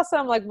 That's so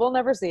awesome. Like, we'll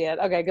never see it.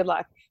 Okay, good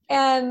luck.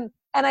 And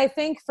I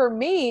think for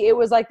me, it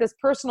was like this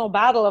personal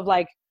battle of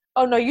like,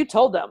 oh no, you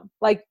told them.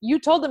 Like, you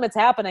told them it's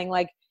happening.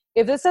 Like,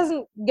 if this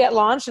doesn't get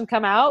launched and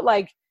come out,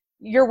 like,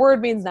 your word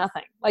means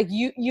nothing. Like,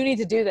 you need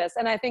to do this.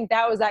 And I think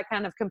that was that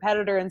kind of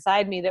competitor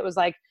inside me that was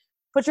like,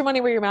 put your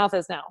money where your mouth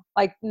is now.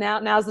 Like,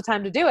 now's the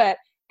time to do it.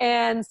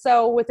 And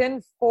so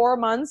within 4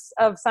 months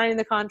of signing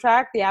the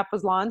contract, the app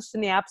was launched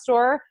in the App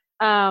Store.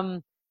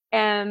 And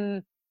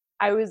then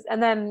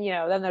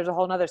then there's a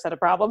whole nother set of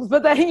problems,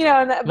 but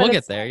then, but we'll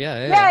get there.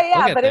 Yeah.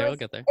 We'll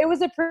get there. It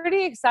was a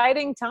pretty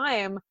exciting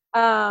time.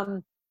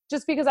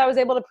 Just because I was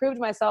able to prove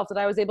to myself that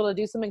I was able to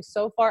do something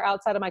so far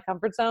outside of my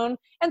comfort zone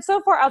and so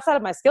far outside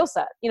of my skill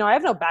set. I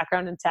have no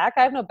background in tech.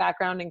 I have no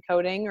background in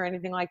coding or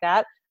anything like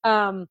that.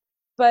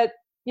 But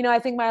I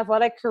think my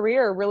athletic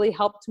career really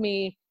helped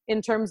me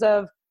in terms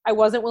of I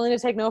wasn't willing to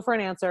take no for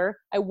an answer.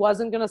 I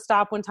wasn't going to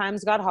stop when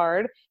times got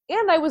hard.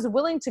 And I was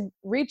willing to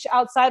reach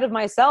outside of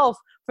myself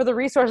for the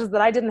resources that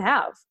I didn't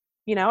have.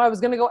 I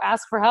was going to go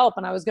ask for help,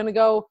 and I was going to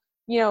go,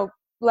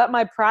 let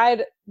my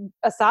pride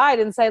aside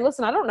and say,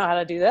 listen, I don't know how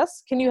to do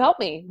this. Can you help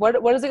me? What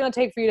is it going to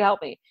take for you to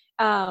help me?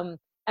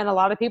 And a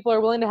lot of people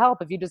are willing to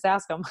help if you just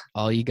ask them.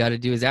 All you got to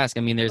do is ask.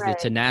 I mean, there's the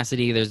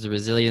tenacity, there's the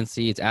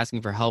resiliency. It's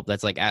asking for help.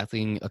 That's like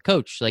asking a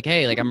coach, like,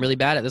 hey, like, I'm really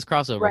bad at this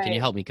crossover. Right. Can you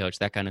help me, coach?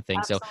 That kind of thing.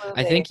 Absolutely. So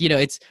I think,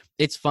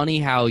 it's funny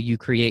how you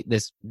create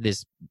this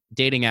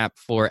dating app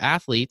for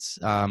athletes,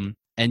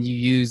 and you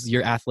use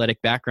your athletic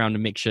background to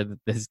make sure that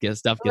this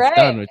stuff gets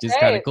done, which is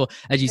kind of cool.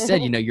 As you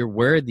said, your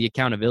word, the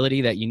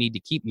accountability that you need to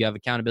keep. You have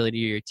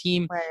accountability to your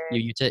team. Right.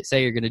 You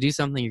say you're going to do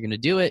something, you're going to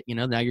do it.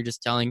 Now you're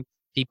just telling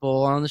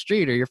people on the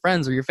street or your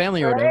friends or your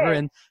family or whatever,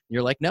 and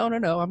you're like, no, I'm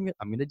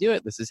going to do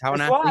it. This is how an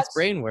athlete's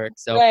brain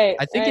works. So I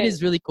think it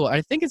is really cool.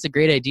 I think it's a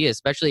great idea,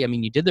 especially, I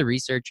mean, you did the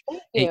research.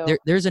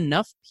 There's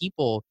enough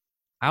people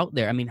out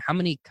there. I mean, how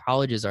many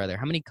colleges are there?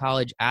 How many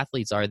college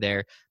athletes are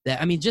there that,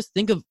 I mean, just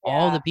think of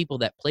all the people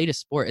that played a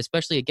sport,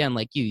 especially again,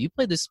 like you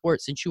played this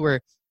sport since you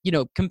were,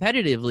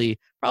 competitively,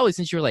 probably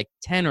since you were like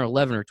 10 or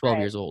 11 or 12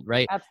 years old.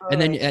 Right. Absolutely.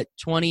 And then at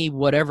 20,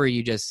 whatever,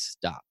 you just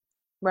stop.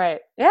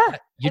 Right. Yeah.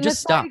 You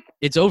just stop. Like,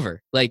 it's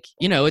over. Like,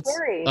 it's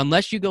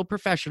unless you go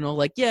professional,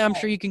 like, I'm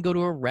sure you can go to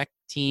a rec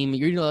team,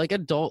 like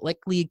adult, like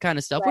league kind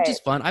of stuff, which is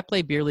fun. I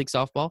play beer league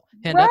softball,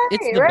 hand up.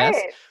 It's the best.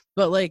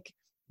 But like,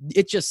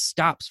 it just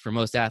stops for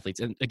most athletes.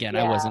 And again,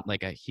 I wasn't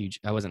like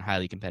I wasn't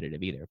highly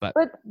competitive either,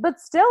 but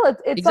still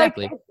it's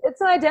exactly. Like, it's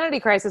an identity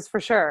crisis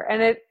for sure.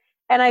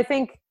 And I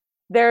think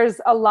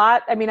there's a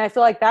lot, I mean, I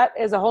feel like that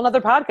is a whole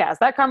nother podcast,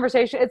 that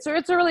conversation. It's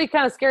a really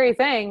kind of scary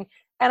thing.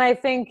 And I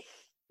think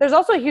there's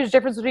also a huge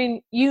difference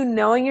between you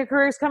knowing your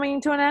career is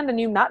coming to an end and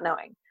you not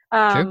knowing.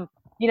 True.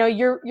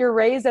 You're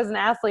raised as an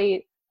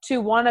athlete to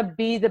want to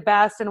be the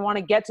best and want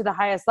to get to the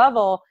highest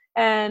level.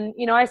 And,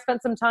 I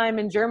spent some time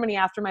in Germany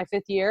after my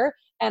 5th year,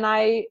 and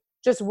I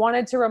just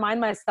wanted to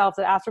remind myself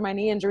that after my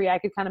knee injury, I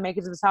could kind of make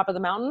it to the top of the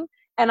mountain,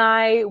 and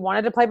I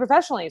wanted to play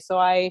professionally. So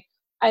I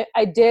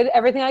did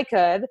everything I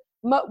could.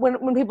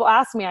 When people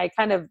ask me, I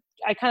kind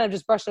of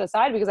just brushed it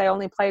aside because I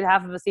only played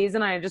half of a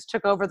season. I just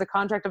took over the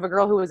contract of a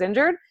girl who was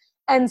injured.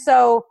 And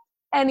so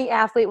any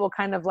athlete will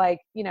kind of like,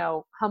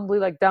 humbly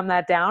like dumb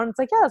that down. It's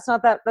like, that's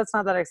not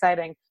that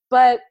exciting.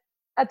 But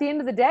at the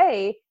end of the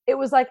day, it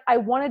was like, I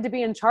wanted to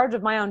be in charge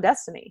of my own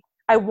destiny.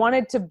 I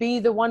wanted to be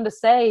the one to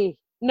say,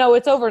 no,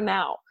 it's over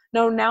now.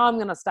 No, now I'm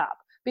going to stop.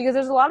 Because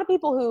there's a lot of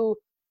people who,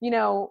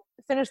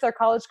 finish their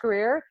college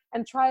career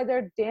and try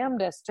their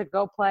damnedest to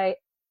go play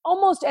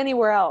almost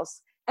anywhere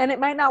else. And it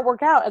might not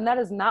work out. And that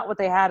is not what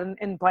they had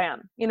in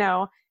plan, and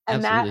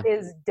Absolutely. That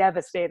is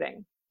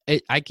devastating.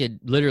 I could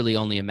literally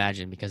only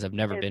imagine because I've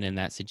never been in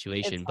that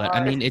situation. But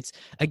I mean, it's,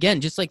 again,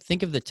 just like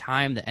think of the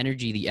time, the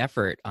energy, the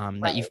effort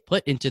that you've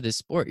put into this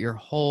sport your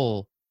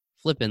whole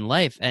flipping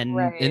life. And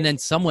then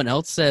someone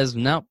else says,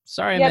 no,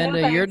 sorry,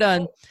 Amanda, you're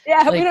done. Yeah,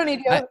 like, we don't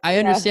need you. I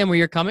understand where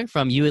you're coming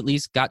from. You at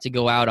least got to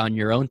go out on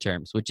your own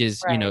terms, which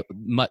is,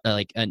 not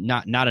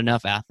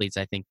enough athletes,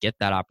 I think, get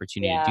that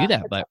opportunity to do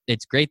that. But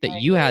it's great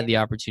that you had the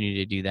opportunity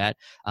to do that.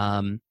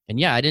 And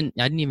I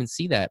didn't even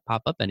see that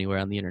pop up anywhere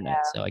on the internet.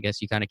 Yeah. So I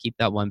guess you kind of keep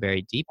that one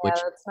buried deep, which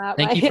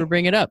thank you for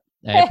bringing it up.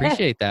 I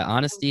appreciate that.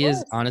 Honesty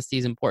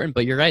is important,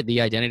 but you're right.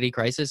 The identity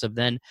crisis of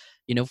then,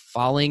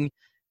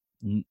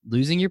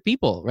 losing your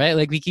people, right?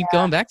 Like we keep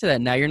going back to that.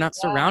 Now you're not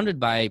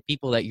surrounded by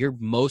people that you're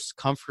most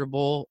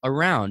comfortable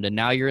around. And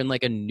now you're in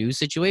like a new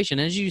situation.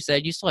 As you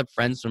said, you still had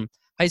friends from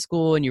high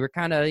school and you were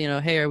kind of,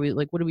 hey, are we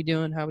like, what are we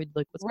doing? How are we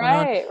like, what's going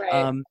on?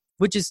 Right.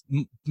 Which is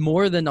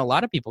more than a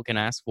lot of people can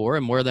ask for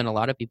and more than a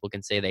lot of people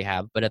can say they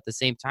have. But at the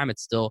same time,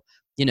 it's still,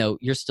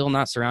 you're still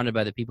not surrounded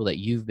by the people that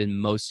you've been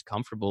most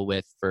comfortable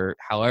with for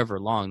however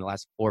long, the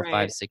last 4,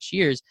 5, 6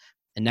 years.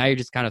 And now you're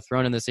just kind of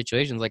thrown in the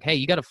situations like, hey,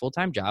 you got a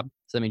full-time job.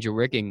 So that means you're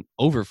working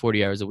over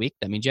 40 hours a week.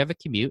 That means you have a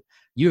commute.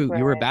 You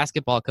were a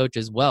basketball coach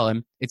as well.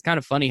 And it's kind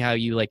of funny how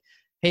you like,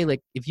 hey,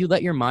 like if you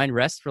let your mind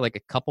rest for like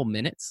a couple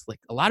minutes, like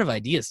a lot of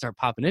ideas start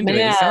popping into it.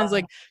 It sounds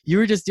like you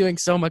were just doing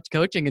so much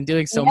coaching and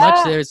doing so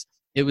much.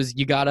 it was,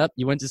 you got up,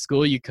 you went to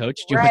school, you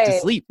coached, you went to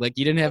Right. sleep. Like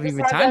you didn't have You just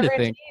even have time that to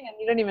think. routine and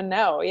you don't even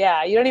know.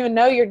 Yeah. You don't even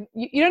know you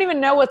don't even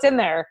know what's in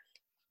there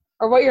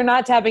or what you're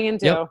not tapping Yep,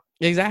 into.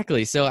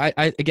 exactly. So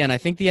again, I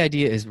think the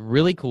idea is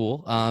really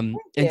cool. Thank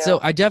And so you.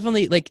 I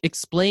definitely like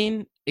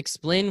explain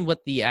what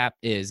the app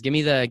is. Give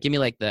me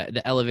like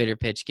the elevator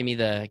pitch. Give me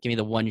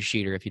the one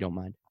sheeter if you don't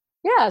mind.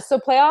 Yeah, so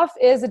Playoff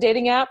is a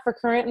dating app for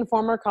current and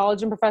former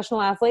college and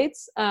professional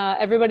athletes.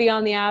 Everybody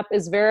on the app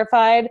is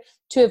verified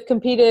to have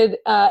competed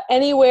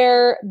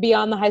anywhere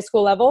beyond the high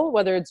school level,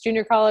 whether it's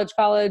junior college,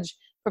 college,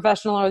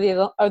 professional, or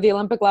the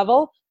Olympic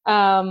level.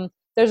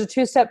 There's a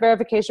two-step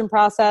verification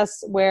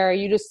process where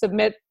you just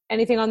submit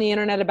anything on the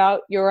internet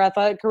about your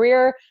athletic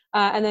career,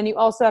 and then you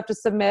also have to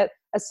submit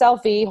a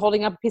selfie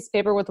holding up a piece of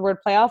paper with the word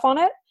playoff on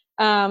it.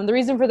 The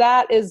reason for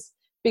that is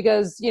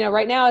because,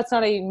 right now it's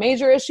not a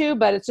major issue,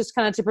 but it's just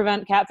kind of to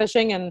prevent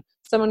catfishing and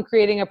someone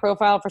creating a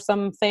profile for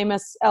some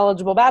famous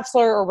eligible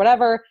bachelor or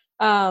whatever,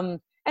 and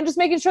just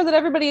making sure that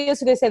everybody is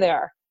who they say they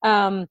are.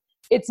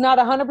 It's not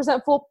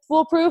 100%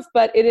 foolproof,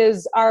 but it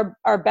is our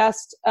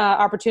best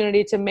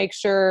opportunity to make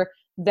sure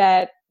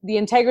that the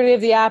integrity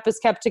of the app is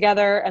kept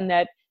together, and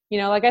that,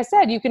 like I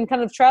said, you can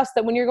kind of trust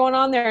that when you're going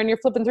on there and you're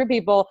flipping through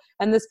people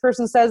and this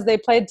person says they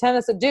played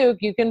tennis at Duke,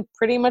 you can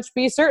pretty much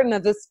be certain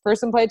that this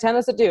person played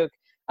tennis at Duke.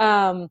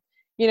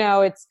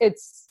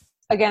 It's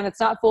again, it's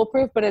not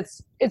foolproof, but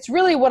it's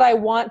really what I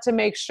want to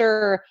make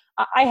sure.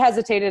 I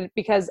hesitated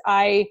because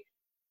I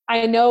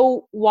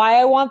know why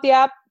I want the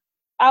app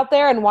out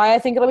there and why I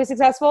think it'll be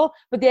successful,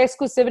 but the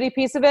exclusivity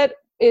piece of it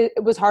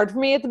was hard for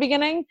me at the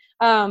beginning.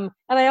 And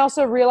I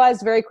also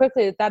realized very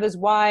quickly that is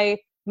why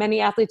many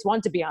athletes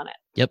want to be on it.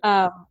 Yep.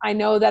 I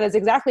know that is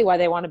exactly why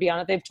they want to be on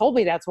it. They've told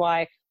me that's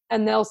why.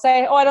 And they'll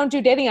say, oh, I don't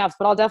do dating apps,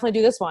 but I'll definitely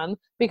do this one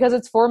because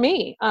it's for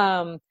me.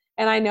 And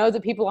I know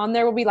that people on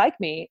there will be like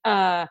me.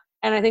 And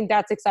I think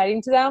that's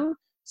exciting to them.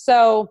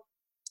 So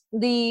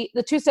the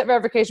two-step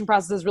verification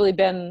process has really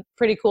been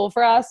pretty cool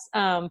for us.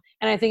 And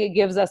I think it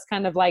gives us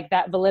kind of like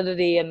that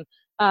validity and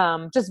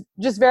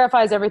just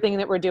verifies everything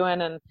that we're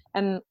doing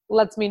and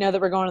lets me know that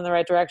we're going in the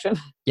right direction.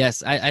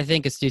 Yes, I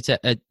think it's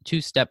a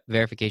two-step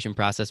verification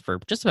process for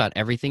just about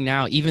everything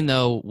now, even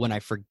though when I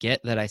forget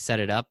that I set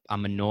it up,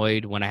 I'm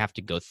annoyed when I have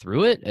to go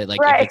through it. Like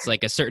Right. if it's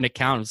like a certain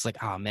account, it's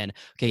like, oh man,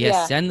 okay,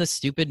 Yeah. send the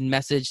stupid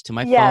message to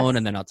my Yes. phone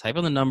and then I'll type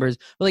in the numbers.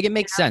 But like it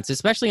makes sense,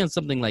 especially on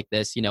something like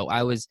this.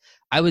 I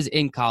was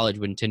in college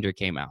when Tinder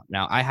came out.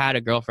 Now I had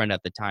a girlfriend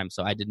at the time,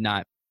 so I did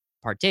not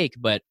partake,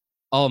 but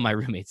all my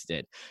roommates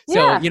did.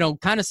 So, Yeah.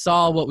 kind of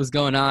saw what was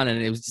going on, and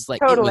it was just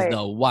like, Totally. it was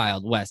the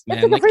Wild West, man.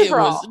 It's like a Like it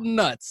free-for-all. was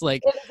nuts.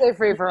 Like It is a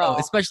free-for-all.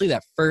 especially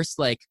that first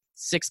like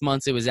 6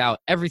 months it was out,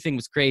 everything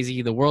was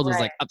crazy. The world was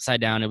like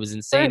upside down. It was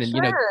insane.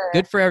 For And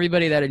good for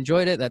everybody that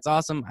enjoyed it. That's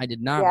awesome. I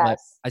did not, but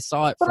I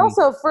saw it. But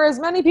also, for as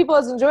many people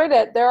as enjoyed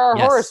it, there are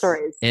horror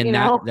stories. And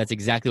that's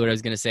exactly what I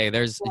was going to say.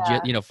 There's,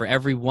 for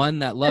every one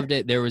that loved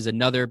it, there was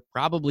another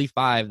probably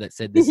 5 that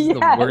said this is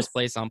the worst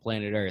place on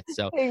planet Earth.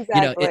 So,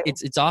 exactly.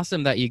 It's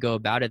awesome that you go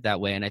about it that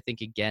way. And I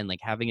think, again, like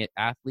having it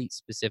athlete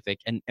specific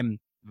and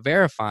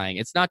verifying,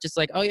 it's not just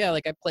like, oh yeah,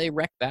 like I play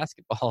rec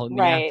basketball in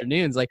the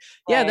afternoons, like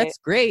that's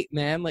great,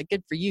 man, like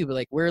good for you, but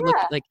like we're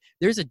looking like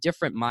there's a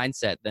different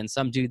mindset than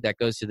some dude that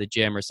goes to the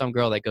gym or some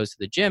girl that goes to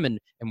the gym and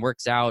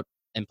works out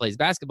and plays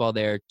basketball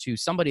there, to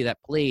somebody that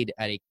played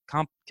at a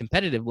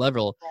competitive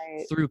level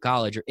through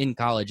college or in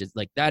college. Is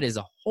like, that is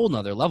a whole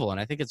nother level, and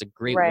I think it's a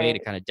great way to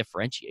kind of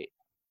differentiate.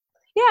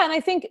 Yeah, and I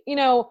think,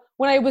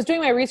 when I was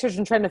doing my research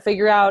and trying to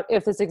figure out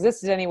if this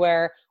existed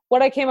anywhere,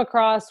 what I came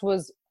across were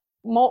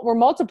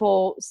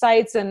multiple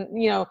sites and,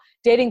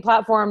 dating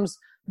platforms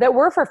that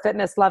were for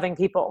fitness loving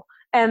people.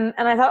 And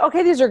I thought,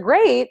 okay, these are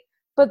great,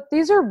 but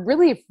these are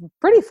really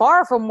pretty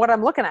far from what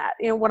I'm looking at,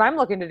 what I'm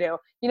looking to do.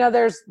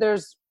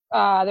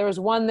 There was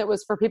one that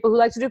was for people who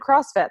like to do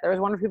CrossFit. There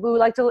was one for people who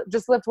like to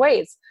just lift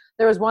weights.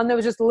 There was one that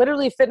was just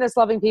literally fitness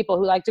loving people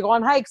who like to go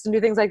on hikes and do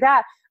things like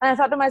that. And I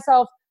thought to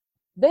myself,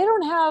 they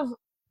don't have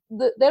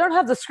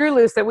the screw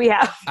loose that we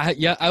have. I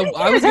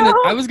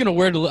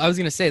was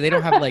gonna say they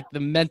don't have like the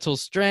mental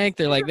strength,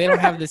 or like they don't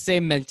have the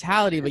same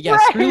mentality. But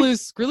screw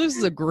loose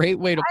is a great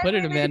way to put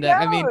it, Amanda.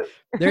 I mean,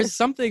 there's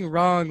something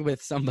wrong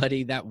with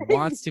somebody that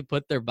wants to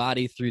put their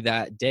body through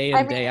that day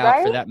in day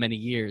out for that many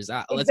years.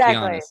 Let's be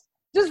honest.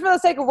 Just for the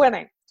sake of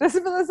winning.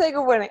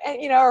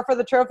 And, or for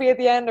the trophy at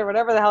the end or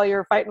whatever the hell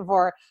you're fighting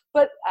for.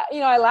 But,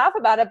 I laugh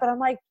about it, but I'm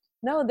like,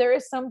 no, there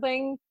is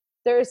something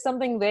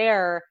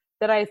there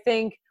that I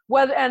think,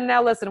 and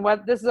now listen,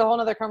 this is a whole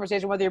nother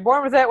conversation, whether you're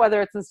born with it,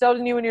 whether it's instilled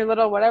in you when you're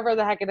little, whatever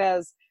the heck it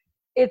is,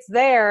 it's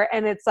there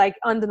and it's like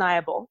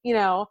undeniable,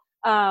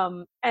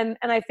 and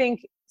I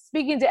think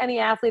speaking to any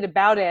athlete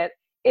about it,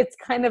 it's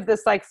kind of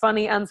this like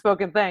funny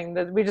unspoken thing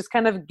that we just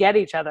kind of get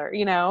each other,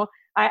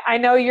 I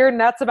know you're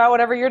nuts about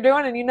whatever you're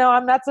doing, and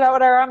I'm nuts about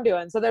whatever I'm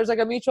doing. So there's like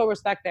a mutual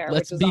respect there.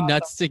 Let's be awesome.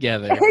 Nuts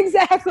together.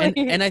 Exactly.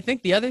 And I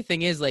think the other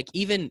thing is, like,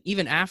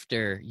 even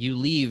after you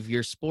leave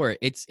your sport,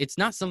 it's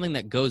not something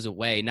that goes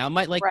away. Now it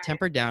might like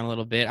temper down a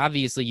little bit.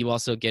 Obviously, you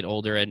also get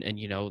older and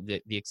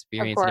the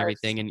experience and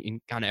everything,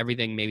 and kind of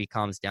everything maybe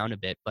calms down a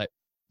bit. But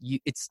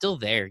it's still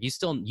there. You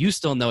still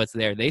know it's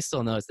there. They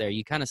still know it's there.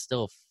 You kind of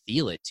still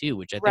feel it too,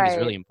 which I think is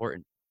really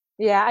important.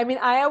 Yeah. I mean,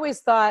 I always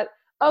thought,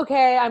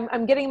 okay,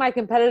 I'm getting my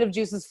competitive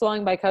juices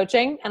flowing by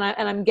coaching, and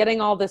I'm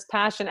getting all this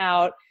passion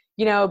out,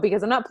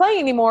 because I'm not playing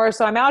anymore.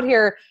 So I'm out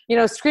here,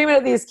 screaming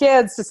at these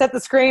kids to set the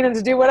screen and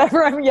to do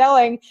whatever I'm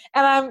yelling.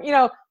 And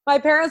my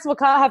parents will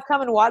have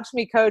come and watch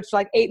me coach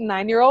like 8 and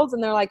 9-year-olds,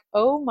 and they're like,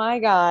 oh my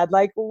God,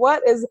 like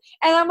what is,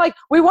 and I'm like,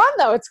 we won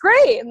though. It's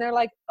great. And they're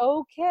like,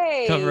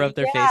 okay. Cover up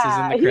their faces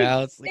in the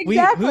crowds. Like,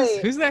 exactly.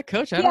 Who's that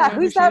coach? I don't know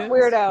who's that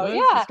weirdo?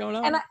 What's going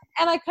on? And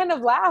I kind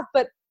of laugh,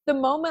 but the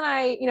moment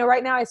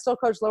right now I still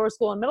coach lower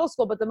school and middle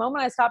school, but the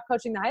moment I stopped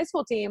coaching the high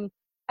school team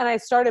and I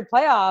started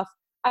playoff,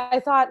 I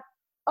thought,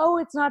 oh,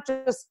 it's not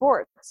just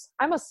sports.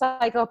 I'm a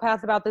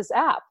psychopath about this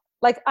app.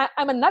 Like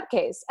I'm a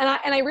nutcase. And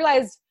I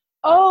realized,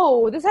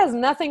 oh, this has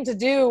nothing to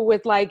do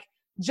with like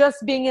just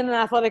being in an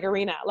athletic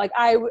arena. Like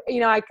I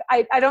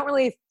don't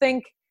really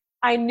think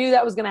I knew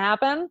that was going to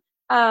happen.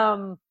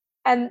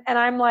 And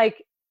I'm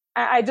like,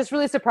 I just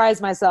really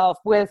surprised myself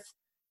with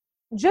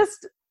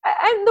just,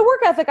 and the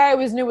work ethic I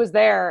always knew was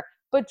there,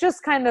 but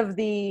just kind of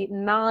the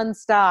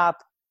nonstop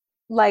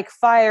like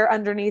fire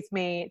underneath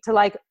me to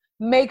like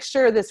make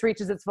sure this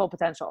reaches its full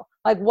potential.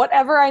 Like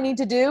whatever I need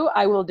to do,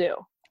 I will do.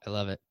 I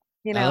love it.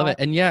 I love it.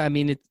 And yeah, I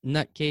mean, it's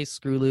nutcase,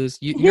 screw loose.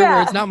 Your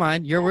words, not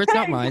mine. Your words,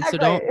 not mine. Exactly.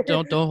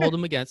 So don't hold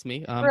them against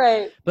me.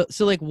 Right. But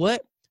so like,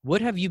 what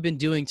have you been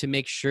doing to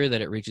make sure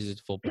that it reaches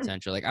its full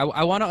potential? Like,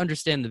 I want to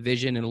understand the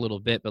vision in a little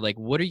bit, but like,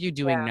 what are you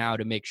doing now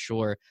to make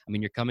sure? I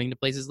mean, you're coming to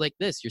places like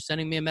this. You're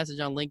sending me a message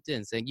on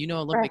LinkedIn saying,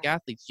 Olympic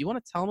athletes. Do you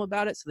want to tell them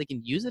about it so they can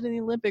use it in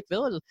the Olympic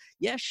Village?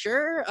 Yeah,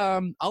 sure.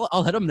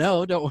 I'll let them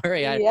know. Don't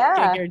worry. I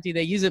can't guarantee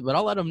they use it, but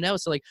I'll let them know.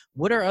 So like,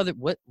 what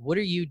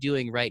are you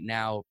doing right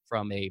now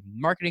from a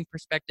marketing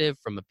perspective,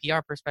 from a PR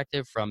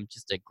perspective, from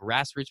just a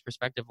grassroots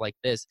perspective like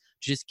this,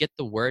 to just get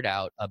the word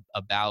out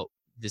about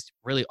this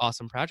really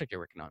awesome project you're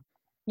working on?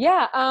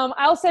 Yeah.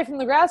 I'll say from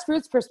the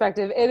grassroots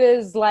perspective, it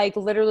is like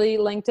literally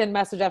LinkedIn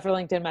message after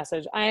LinkedIn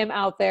message. I am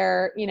out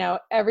there,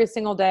 every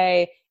single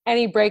day,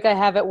 any break I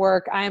have at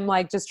work, I'm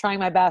like just trying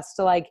my best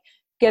to like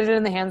get it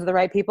in the hands of the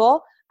right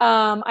people.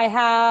 I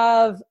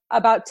have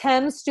about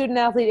 10 student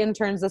athlete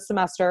interns this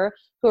semester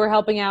who are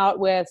helping out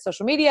with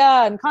social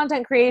media and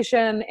content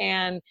creation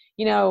and,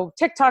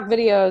 TikTok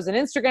videos and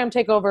Instagram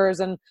takeovers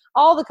and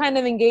all the kind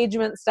of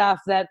engagement stuff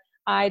that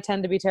I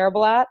tend to be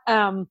terrible at.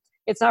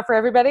 It's not for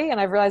everybody, and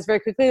I've realized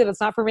very quickly that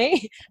it's not for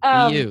me.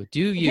 Do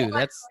you?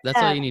 That's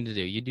all you need to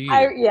do. You do you.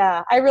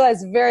 I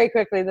realized very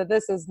quickly that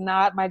this is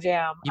not my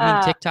jam. You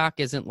mean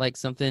TikTok isn't like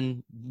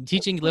something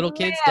teaching little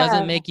kids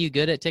doesn't make you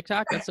good at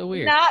TikTok? That's so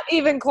weird. Not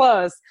even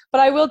close.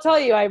 But I will tell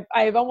you,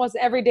 I've almost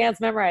every dance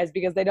memorized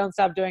because they don't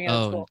stop doing it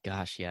at school. Oh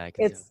gosh, yeah,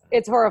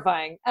 it's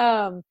horrifying.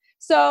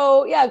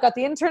 So yeah, I've got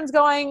the interns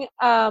going.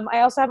 I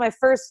also have my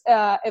first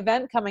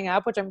event coming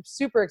up, which I'm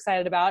super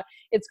excited about.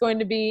 It's going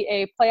to be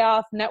a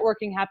playoff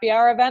networking happy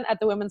hour event at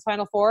the Women's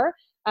Final Four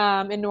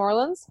in New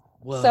Orleans.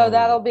 Whoa. So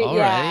that'll be all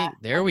right.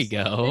 There we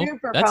go.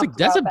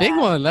 That's a big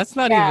one. That's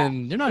not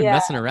even. You're not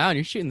messing around.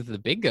 You're shooting the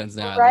big guns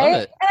now. Right? I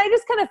love it. And I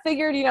just kind of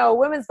figured,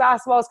 women's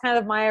basketball is kind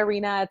of my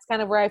arena. It's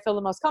kind of where I feel the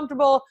most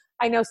comfortable.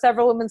 I know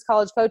several women's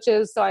college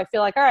coaches, so I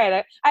feel like, all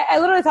right, I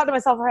literally thought to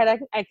myself, all right,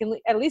 I can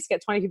at least get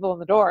 20 people in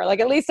the door. Like,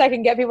 at least I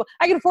can get people,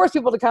 I can force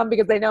people to come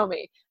because they know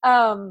me.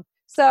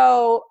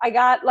 So I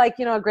got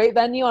a great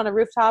venue on a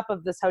rooftop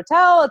of this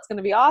hotel. It's going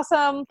to be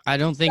awesome. I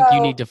don't think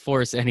you need to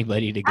force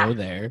anybody to go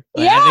there.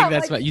 I think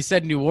that's what you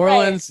said. New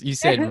Orleans, you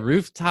said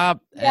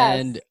rooftop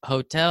and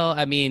hotel.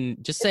 I mean,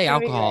 just say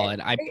alcohol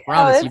and I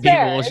promise you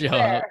people will show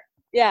up.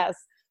 Yes.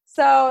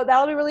 So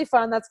that'll be really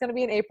fun. That's going to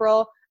be in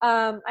April.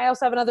 I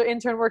also have another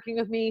intern working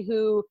with me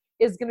who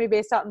is going to be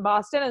based out in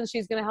Boston, and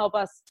she's going to help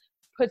us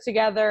put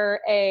together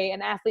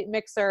an athlete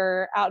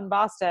mixer out in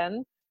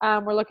Boston.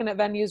 We're looking at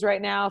venues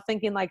right now,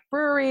 thinking like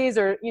breweries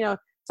or,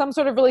 some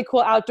sort of really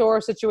cool outdoor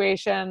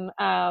situation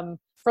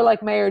for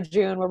like May or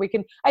June where we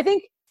can, I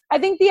think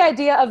the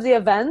idea of the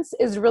events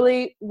is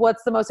really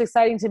what's the most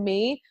exciting to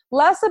me.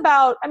 Less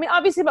about,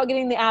 obviously about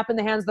getting the app in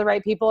the hands of the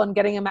right people and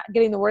getting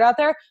the word out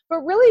there,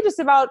 but really just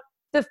about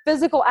the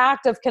physical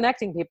act of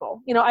connecting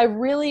people. I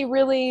really,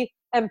 really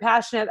am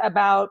passionate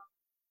about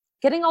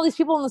getting all these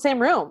people in the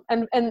same room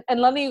and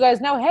letting you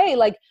guys know, hey,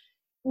 like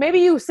maybe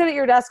you sit at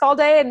your desk all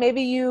day and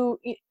maybe you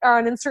are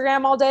on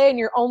Instagram all day and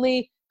you're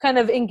only kind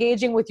of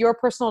engaging with your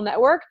personal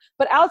network.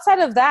 But outside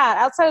of that,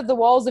 outside of the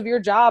walls of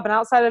your job and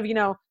outside of,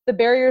 the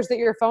barriers that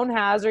your phone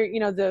has or,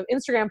 the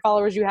Instagram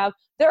followers you have,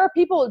 there are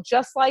people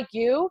just like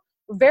you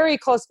very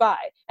close by.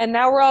 And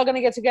now we're all going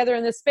to get together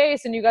in this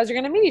space and you guys are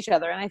going to meet each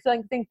other. And I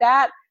think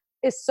that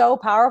is so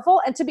powerful.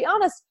 And to be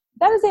honest,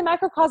 that is a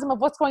microcosm of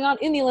what's going on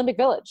in the Olympic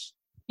Village.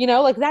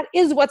 That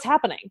is what's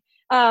happening.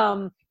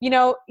 Are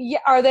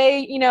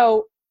they,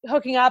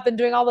 hooking up and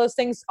doing all those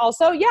things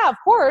also? Yeah, of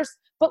course.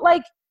 But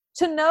like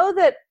to know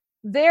that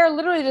they're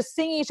literally just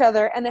seeing each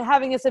other and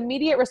having this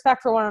immediate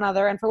respect for one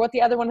another and for what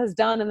the other one has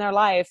done in their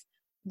life,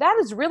 that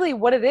is really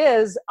what it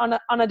is on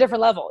a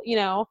different level,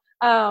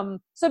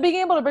 So being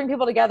able to bring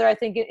people together, I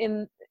think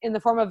in in the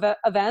form of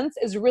events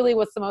is really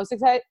what's the most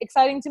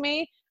exciting to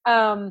me.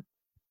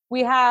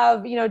 We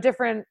have,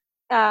 different,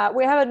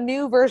 we have a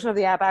new version of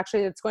the app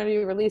actually that's going to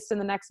be released in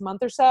the next month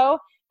or so.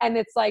 And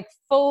it's like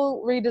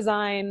full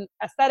redesign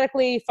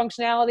aesthetically,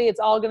 functionality. It's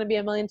all going to be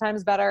a million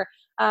times better.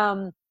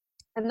 And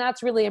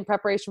that's really in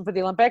preparation for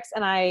the Olympics.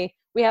 And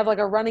we have like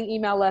a running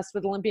email list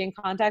with Olympian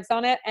contacts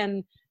on it.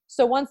 And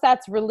so once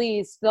that's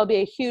released, there'll be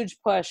a huge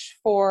push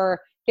for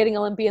getting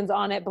Olympians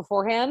on it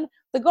beforehand.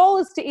 The goal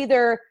is to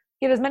either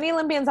get as many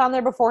Olympians on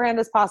there beforehand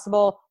as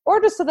possible,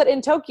 or just so that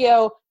in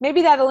Tokyo,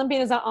 maybe that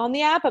Olympian is not on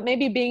the app, but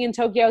maybe being in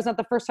Tokyo is not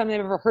the first time they've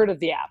ever heard of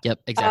the app. Yep,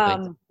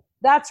 exactly.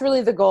 That's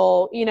really the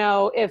goal.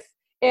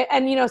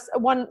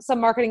 Some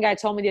marketing guy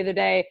told me the other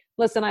day,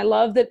 listen, I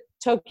love that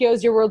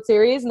Tokyo's your World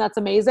Series and that's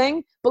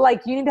amazing, but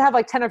like you need to have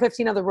like 10 or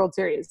 15 other World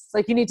Series.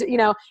 Like you need to,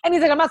 and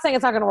he's like, I'm not saying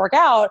it's not going to work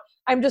out.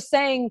 I'm just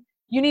saying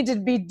you need to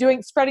be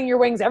spreading your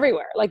wings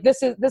everywhere. Like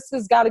this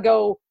has got to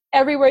go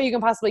everywhere you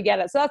can possibly get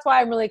it. So that's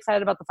why I'm really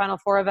excited about the Final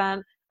Four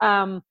event.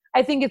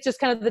 I think it's just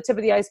kind of the tip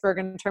of the iceberg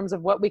in terms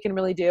of what we can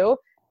really do.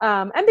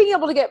 And being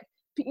able to get,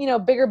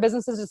 bigger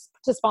businesses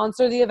to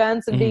sponsor the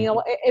events and being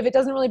able, if it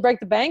doesn't really break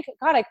the bank,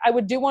 God, I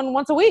would do one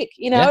once a week,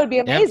 it would be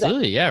amazing.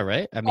 Absolutely. Yeah.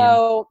 Right. I mean,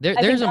 so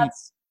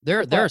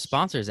there are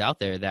sponsors out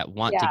there that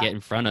want to get in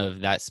front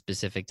of that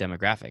specific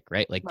demographic,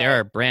 right? Like there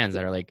are brands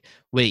that are like,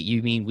 wait,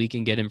 you mean we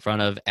can get in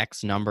front of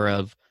X number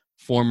of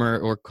former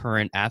or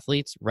current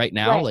athletes right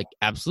now? Like,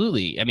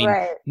 absolutely. I mean,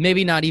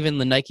 maybe not even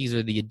the Nikes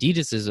or the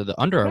Adidases or the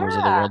Under Armours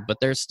of the world, but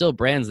there's still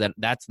brands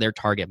that's their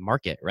target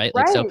market, right?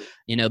 Like, so,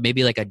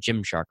 maybe like a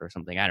Gymshark or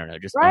something. I don't know,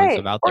 just throwing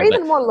stuff out there. Or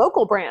even more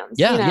local brands.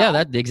 Yeah,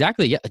 that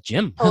exactly. Yeah, a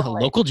gym, a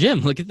local gym.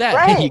 Look at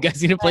that. You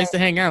guys need a place to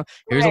hang out.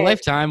 Here's a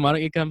Lifetime. Why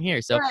don't you come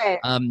here? So,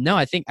 no,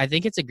 I think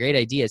it's a great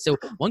idea. So,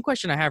 one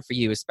question I have for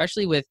you,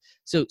 especially with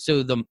so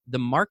the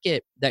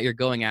market that you're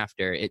going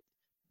after,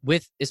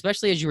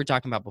 especially as you were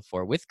talking about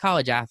before, with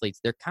college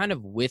athletes, they're kind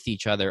of with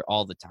each other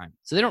all the time.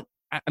 So they don't,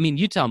 I mean,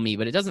 you tell me,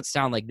 but it doesn't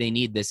sound like they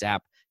need this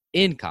app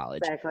in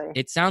college. Exactly.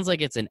 It sounds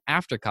like it's an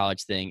after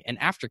college thing. And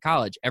after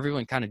college,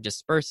 everyone kind of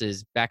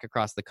disperses back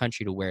across the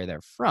country to where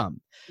they're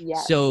from.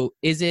 Yes. So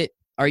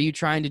are you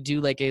trying to do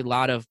like a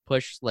lot of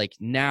push like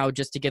now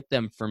just to get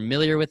them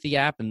familiar with the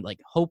app and like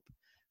hope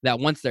that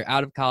once they're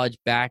out of college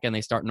back and they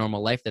start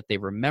normal life that they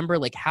remember?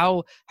 Like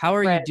how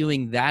are you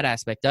doing that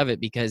aspect of it?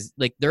 Because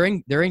like they're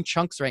in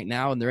chunks right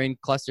now and they're in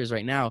clusters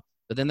right now,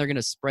 but then they're going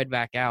to spread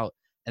back out.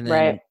 And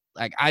then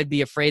like I'd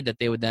be afraid that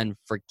they would then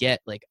forget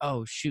like,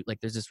 oh shoot,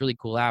 like there's this really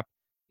cool app.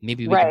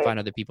 Maybe we can find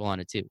other people on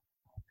it too.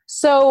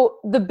 So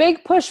the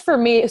big push for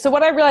me, so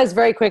what I realized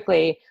very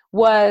quickly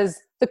was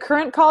the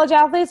current college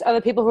athletes are the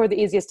people who are the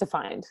easiest to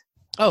find.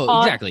 Oh,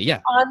 exactly.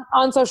 Yeah.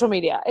 On social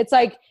media. It's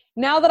like,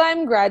 now that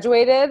I'm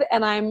graduated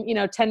and I'm,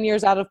 10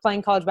 years out of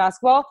playing college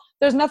basketball,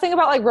 there's nothing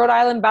about like Rhode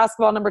Island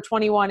basketball number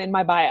 21 in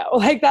my bio.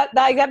 Like that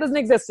doesn't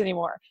exist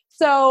anymore.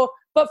 So,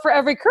 but for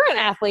every current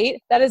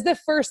athlete, that is the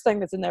first thing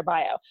that's in their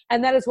bio.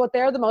 And that is what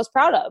they're the most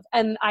proud of.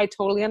 And I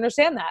totally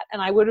understand that.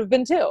 And I would have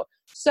been too.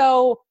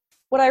 So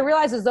what I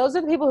realized is those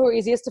are the people who are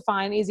easiest to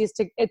find, easiest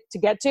to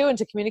get to and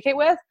to communicate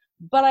with.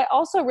 But I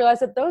also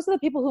realized that those are the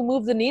people who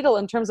move the needle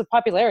in terms of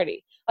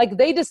popularity. Like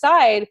they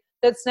decide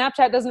that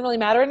Snapchat doesn't really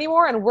matter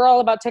anymore and we're all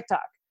about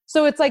TikTok.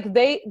 So it's like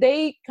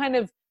they kind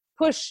of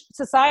push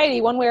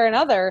society one way or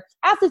another,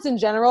 athletes in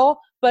general,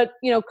 but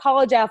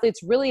college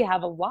athletes really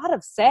have a lot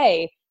of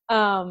say.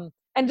 And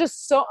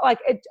just so like,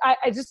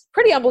 I just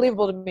pretty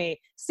unbelievable to me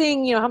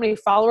seeing, how many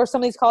followers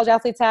some of these college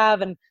athletes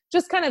have and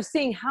just kind of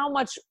seeing how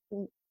much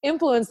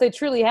influence they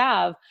truly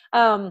have.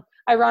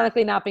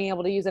 Ironically, not being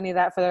able to use any of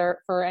that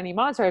for any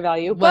monetary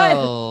value.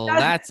 Well,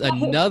 that's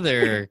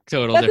another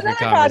different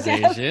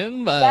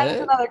conversation.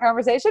 That's another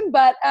conversation.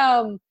 But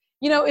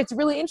it's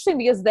really interesting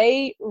because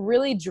they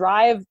really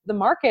drive the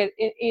market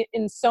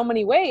in so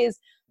many ways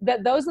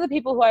that those are the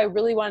people who I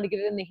really wanted to get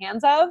it in the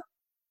hands of.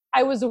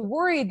 I was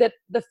worried that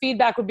the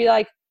feedback would be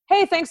like,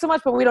 "Hey, thanks so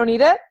much, but we don't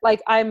need it.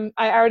 Like I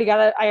already got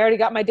it. I already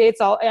got my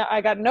dates. I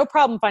got no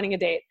problem finding a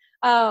date."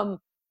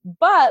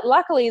 But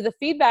luckily, the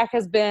feedback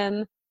has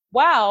been,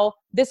 wow,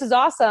 this is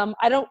awesome.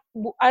 I don't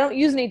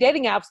use any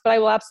dating apps, but I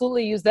will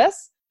absolutely use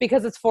this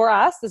because it's for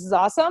us. This is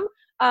awesome.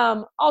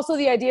 Also,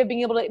 the idea of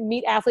being able to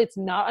meet athletes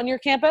not on your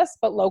campus,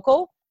 but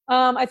local,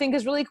 I think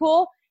is really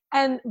cool.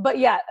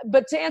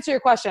 But to answer your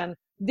question,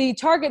 the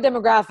target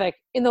demographic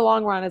in the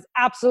long run is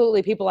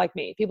absolutely people like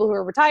me, people who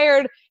are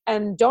retired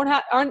and don't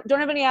have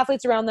any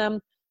athletes around them.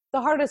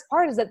 The hardest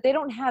part is that they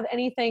don't have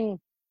anything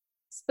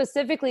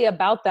specifically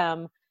about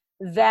them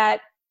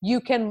that you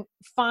can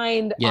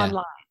find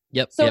online.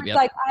 It's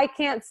like, I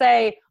can't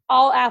say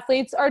all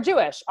athletes are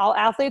Jewish. All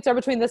athletes are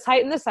between this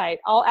height and this height.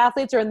 All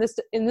athletes are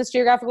in this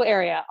geographical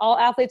area. All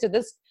athletes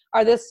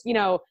are this,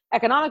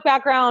 economic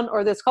background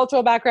or this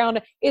cultural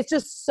background. It's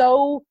just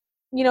so,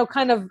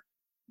 kind of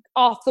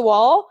off the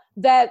wall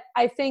that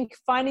I think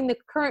finding the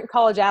current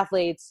college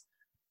athletes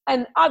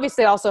and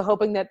obviously also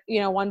hoping that,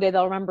 one day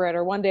they'll remember it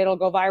or one day it'll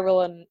go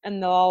viral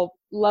and they'll all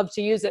love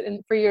to use it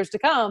for years to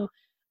come.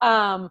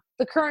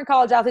 The current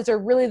college athletes are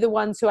really the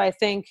ones who I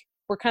think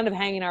we're kind of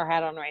hanging our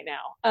hat on right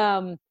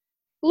now.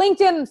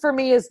 LinkedIn for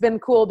me has been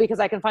cool because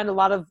I can find a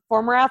lot of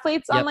former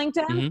athletes on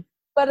LinkedIn. Mm-hmm.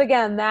 But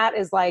again, that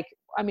is like,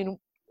 I mean,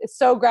 it's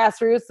so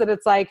grassroots that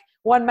it's like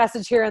one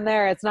message here and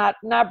there. It's not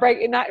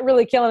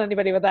really killing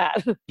anybody with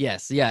that.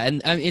 Yes. Yeah.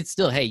 And it's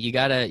still, hey, you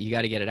gotta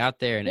get it out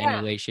there in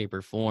any way, shape,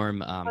 or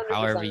form,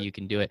 however you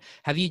can do it.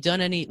 Have you done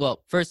any,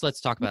 well, first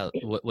let's talk about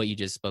what you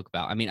just spoke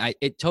about. I mean,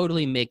 it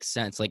totally makes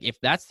sense. Like if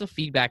that's the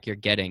feedback you're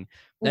getting,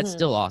 that's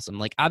still awesome.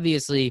 Like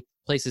obviously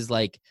places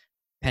like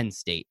Penn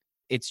State,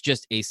 it's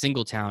just a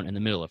single town in the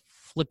middle of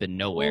flipping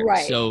nowhere.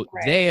 Right, so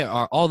they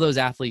are, all those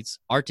athletes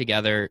are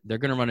together. They're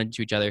going to run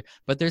into each other,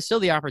 but there's still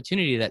the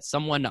opportunity that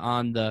someone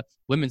on the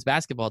women's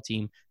basketball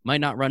team might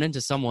not run into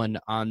someone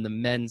on the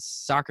men's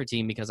soccer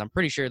team, because I'm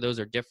pretty sure those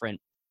are different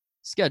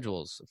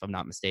schedules, if I'm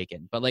not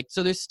mistaken. But like,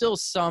 so there's still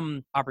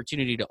some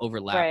opportunity to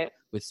overlap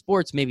with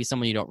sports. Maybe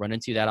someone you don't run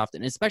into that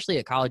often, especially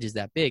at colleges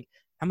that big.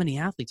 How many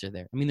athletes are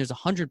there? I mean, there's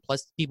 100+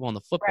 people on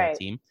the football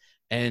team.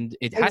 And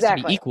it has to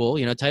be equal.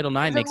 You know, Title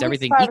IX makes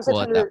everything equal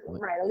at that point.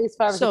 Right, at least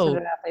 500 or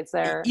 600 athletes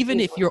there. Even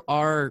if you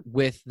are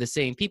with the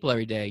same people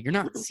every day, you're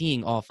not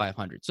seeing all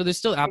 500. So there's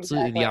still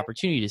absolutely the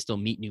opportunity to still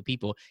meet new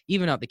people,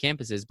 even out the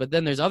campuses. But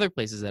then there's other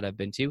places that I've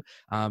been to.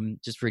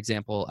 Just for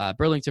example,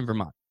 Burlington,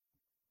 Vermont.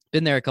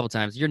 Been there a couple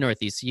times. You're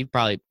Northeast, so you've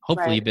probably,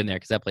 hopefully you've been there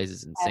because that place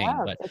is insane.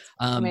 But it's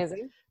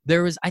amazing.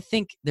 I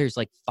think there's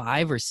like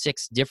 5 or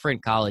 6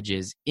 different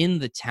colleges in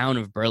the town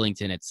of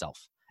Burlington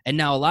itself. And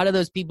now a lot of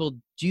those people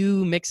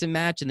do mix and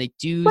match and they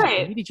do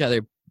meet each other,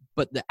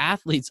 but the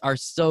athletes are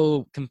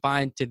so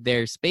confined to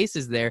their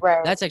spaces there.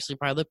 That's actually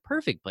probably the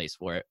perfect place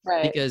for it,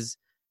 because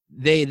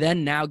they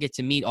then now get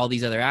to meet all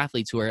these other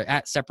athletes who are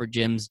at separate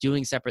gyms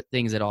doing separate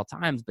things at all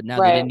times, but now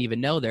they didn't even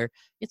know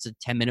it's a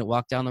 10-minute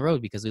walk down the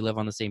road because we live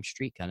on the same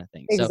street kind of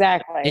thing.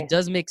 Exactly. So it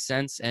does make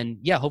sense. And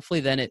yeah,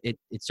 hopefully then it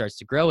starts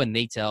to grow and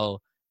they tell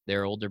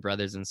their older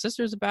brothers and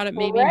sisters about it.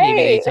 Maybe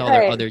they tell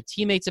their other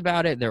teammates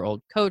about it, their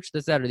old coach,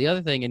 this, that, or the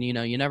other thing. And, you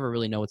know, you never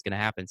really know what's going to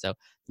happen. So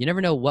you never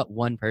know what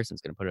one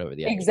person's going to put over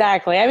the other.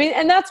 Exactly. I mean,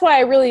 and that's why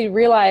I really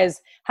realize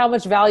how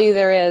much value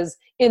there is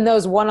in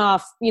those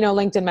one-off, you know,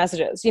 LinkedIn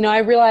messages. You know, I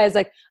realize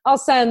like I'll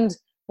send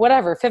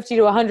whatever, 50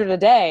 to 100 a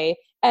day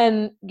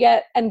and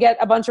get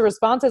a bunch of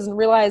responses and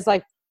realize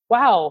like,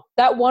 wow,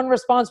 that one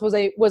response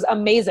was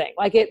amazing.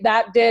 Like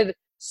that did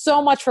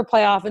so much for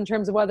playoff in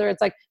terms of whether it's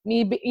like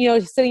me, you know,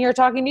 sitting here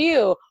talking to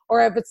you,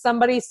 or if it's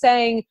somebody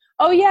saying,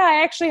 oh yeah,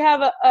 I actually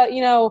have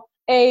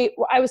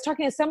I was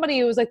talking to somebody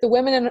who was like the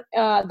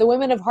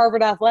women of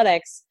Harvard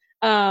athletics,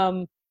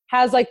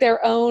 has like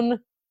their own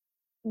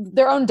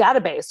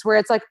database where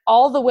it's like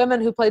all the women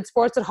who played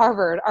sports at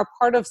Harvard are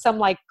part of some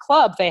like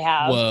club they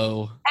have.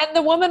 Whoa. And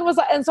the woman was,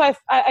 and so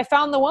I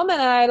found the woman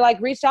and I like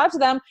reached out to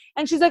them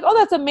and she's like, oh,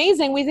 that's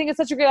amazing. We think it's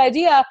such a great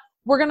idea.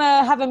 We're going to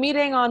have a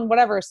meeting on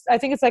whatever. I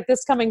think it's like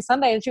this coming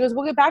Sunday. And she goes,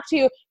 we'll get back to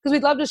you because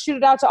we'd love to shoot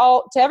it out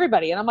to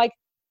everybody. And I'm like,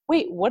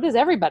 wait, what is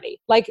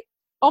everybody? Like,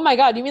 oh my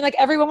God, you mean like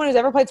every woman who's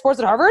ever played sports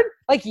at Harvard?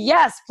 Like,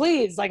 yes,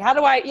 please. Like, how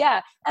do I,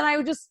 yeah. And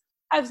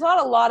I've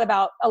thought a lot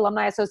about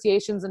alumni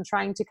associations and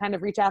trying to kind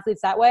of reach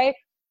athletes that way.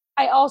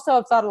 I also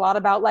have thought a lot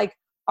about like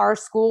our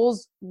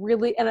schools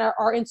really, and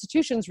our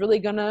institutions really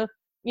going to,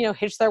 you know,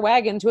 hitch their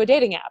wagon to a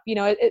dating app, you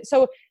know,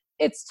 so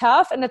it's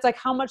tough. And it's like,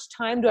 how much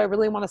time do I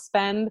really want to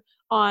spend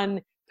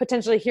on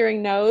potentially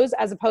hearing no's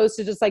as opposed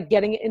to just like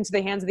getting it into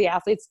the hands of the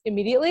athletes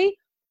immediately?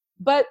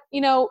 But, you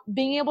know,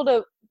 being able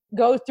to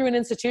go through an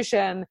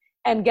institution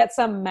and get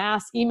some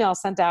mass email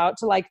sent out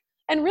to like,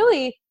 and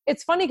really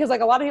it's funny because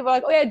like a lot of people are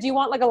like, oh yeah, do you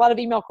want like a lot of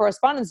email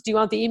correspondence? Do you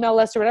want the email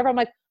list or whatever? I'm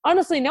like,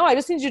 honestly, no, I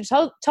just need you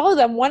to tell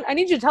them I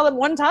need you to tell them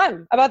one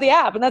time about the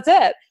app and that's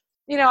it.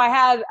 You know, I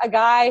had a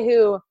guy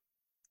who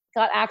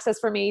got access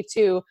for me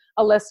to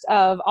a list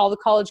of all the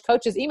college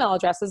coaches' email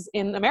addresses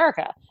in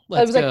America.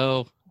 Let's go.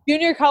 Like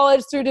junior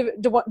college through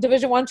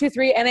Division 1, 2,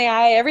 3,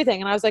 NAI,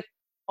 everything. And I was like,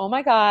 oh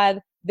my God,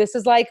 this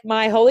is like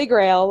my holy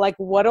grail. Like,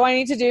 what do I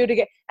need to do to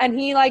get? And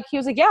he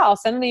was like, yeah, I'll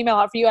send an email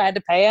out for you. I had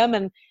to pay him.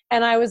 And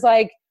I was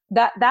like,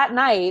 that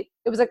night,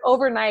 it was like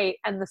overnight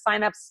and the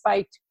signups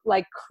spiked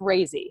like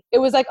crazy. It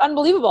was like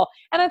unbelievable.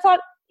 And I thought,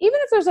 even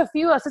if there's a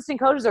few assistant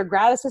coaches or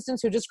grad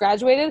assistants who just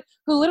graduated,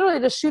 who literally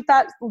just shoot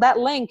that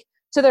link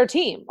to their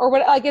team or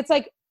what, like,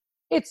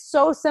 it's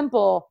so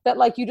simple that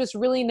like, you just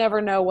really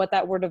never know what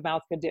that word of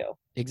mouth could do.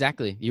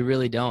 Exactly. You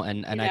really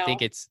don't. And I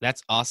think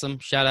that's awesome.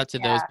 Shout out to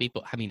those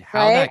people. I mean,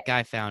 how that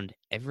guy found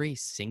every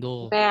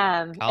single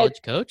college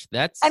coach.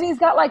 And he's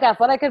got like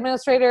athletic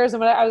administrators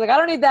and I was like, I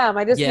don't need them.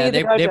 I just need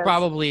the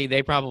coaches.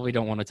 They probably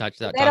don't want to touch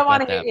that. They don't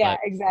want to hear. Yeah,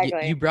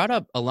 exactly. You brought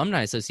up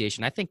alumni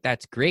association. I think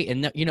that's great.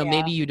 And you know,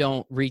 maybe you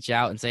don't reach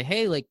out and say,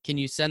 hey, like, can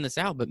you send this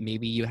out? But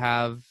maybe you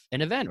have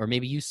an event or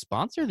maybe you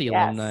sponsor the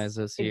alumni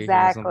association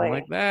or something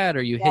like that.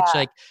 Or you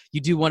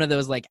you do one of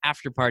those like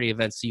after party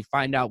events. So you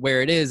find out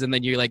where it is and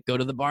then you like go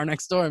to the bar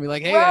next door and be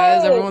like, hey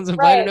guys, everyone's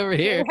invited over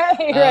here.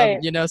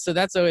 You know, so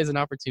that's always an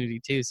opportunity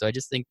too. So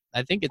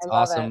I think it's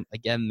awesome.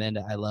 Again,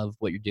 Amanda, I love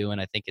what you're doing.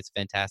 I think it's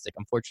fantastic.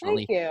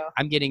 Unfortunately,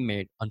 I'm getting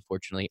married.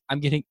 Unfortunately, I'm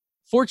getting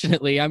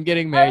fortunately, I'm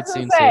getting married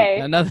soon,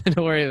 so nothing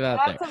to worry about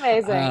there. That's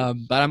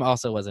amazing. But I'm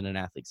also wasn't an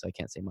athlete, so I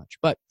can't say much.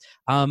 But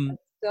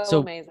so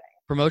amazing.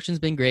 Promotion's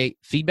been great.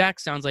 Feedback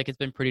sounds like it's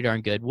been pretty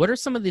darn good. What are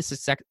some of the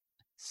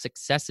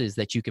successes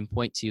that you can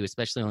point to,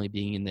 especially only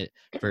being in the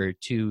for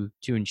two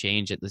and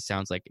change? This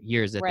sounds like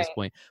years at this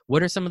point.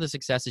 What are some of the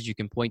successes you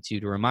can point to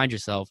remind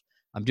yourself,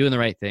 I'm doing the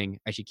right thing,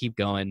 I should keep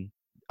going?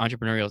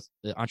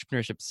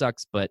 Entrepreneurship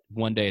sucks, but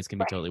one day it's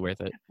gonna be totally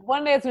worth it.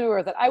 One day it's gonna be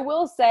worth it. I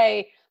will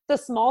say the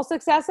small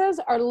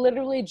successes are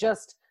literally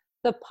just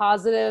the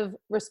positive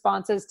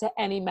responses to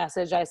any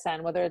message I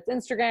send, whether it's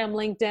Instagram,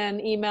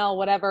 LinkedIn, email,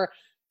 whatever.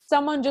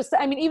 Someone just,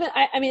 I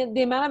mean,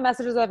 the amount of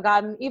messages I've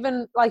gotten,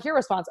 even like your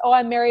response, oh,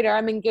 I'm married or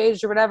I'm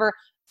engaged or whatever,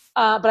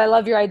 but I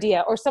love your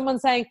idea. Or someone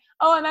saying,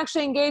 oh, I'm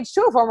actually engaged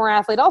to a former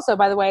athlete also,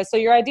 by the way, so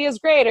your idea is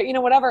great,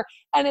 or, whatever.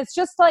 And it's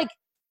just like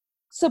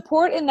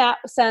support in that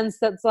sense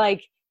that's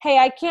like, hey,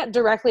 I can't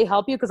directly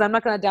help you because I'm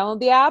not going to download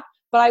the app,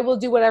 but I will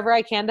do whatever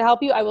I can to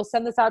help you. I will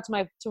send this out to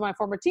my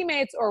former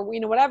teammates or,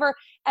 whatever.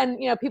 And,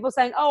 people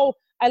saying, oh,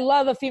 I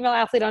love a female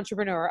athlete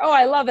entrepreneur. Oh,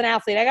 I love an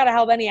athlete. I got to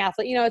help any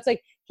athlete. It's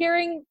like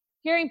hearing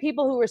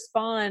people who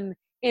respond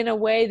in a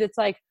way that's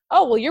like,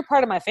 oh, well, you're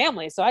part of my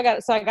family. So I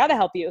got to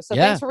help you. So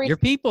thanks for reaching, your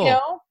people.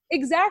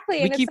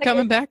 Exactly. We keep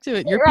coming back to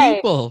it. Your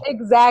people.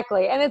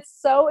 Exactly. And it's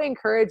so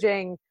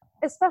encouraging,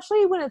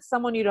 especially when it's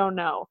someone you don't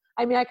know.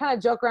 I mean, I kind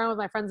of joke around with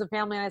my friends and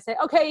family and I say,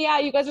 okay, yeah,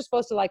 you guys are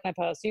supposed to like my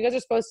posts. You guys are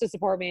supposed to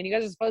support me. And you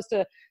guys are supposed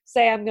to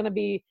say I'm going to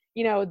be,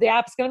 the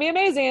app's going to be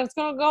amazing. And it's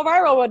going to go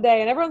viral one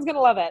day and everyone's going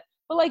to love it.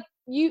 But like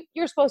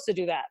you're supposed to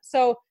do that.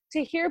 So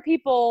to hear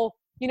people,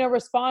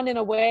 respond in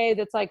a way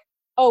that's like,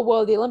 oh,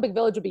 well, the Olympic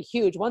Village will be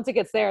huge. Once it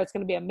gets there, it's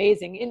going to be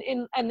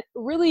amazing. And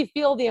really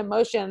feel the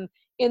emotion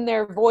in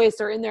their voice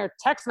or in their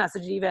text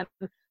message even.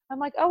 I'm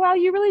like, oh, wow,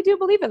 you really do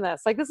believe in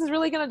this. Like, this is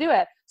really going to do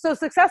it. So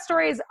success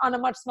stories on a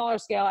much smaller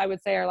scale, I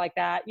would say, are like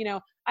that.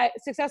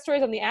 Success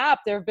stories on the app,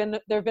 there have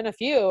been a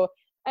few.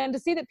 And to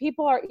see that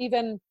people are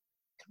even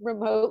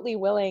remotely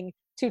willing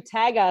to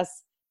tag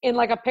us in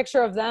like a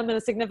picture of them and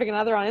a significant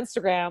other on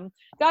Instagram.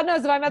 God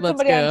knows if I met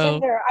somebody on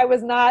Tinder, I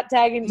was not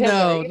tagging Tinder.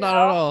 No, not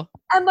at all.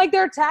 And like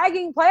they're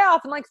tagging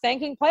Playoff and like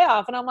thanking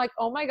Playoff. And I'm like,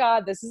 oh my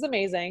God, this is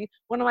amazing.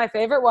 One of my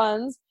favorite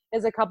ones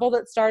is a couple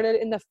that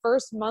started in the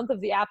first month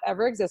of the app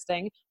ever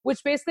existing,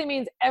 which basically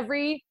means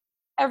every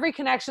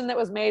connection that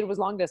was made was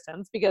long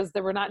distance because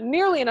there were not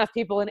nearly enough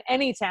people in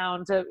any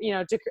town to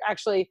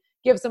actually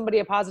give somebody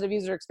a positive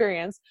user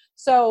experience.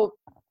 So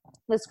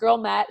this girl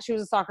met, she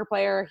was a soccer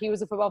player, he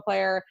was a football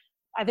player.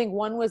 I think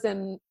one was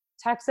in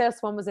Texas,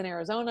 one was in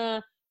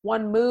Arizona,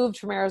 one moved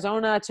from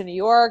Arizona to New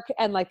York,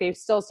 and like they've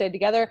still stayed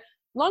together.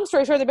 Long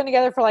story short, they've been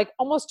together for like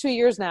almost 2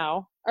 years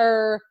now.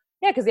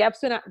 Because the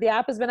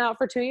app has been out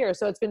for 2 years,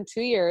 so it's been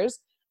 2 years.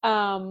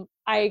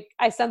 I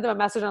sent them a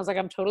message and I was like,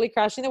 I'm totally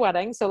crashing the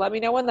wedding, so let me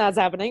know when that's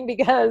happening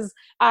because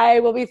I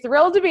will be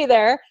thrilled to be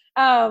there.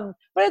 But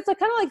it's like,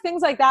 kind of like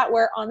things like that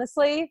where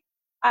honestly,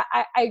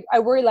 I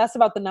worry less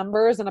about the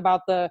numbers and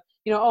about the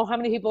how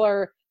many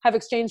people have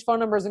exchanged phone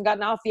numbers and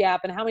gotten off the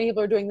app and how many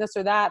people are doing this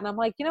or that. And I'm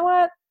like, you know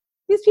what?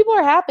 These people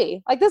are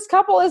happy. Like this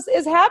couple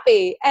is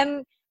happy.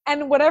 And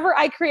whatever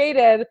I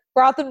created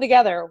brought them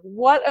together.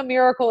 What a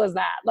miracle is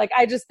that? Like,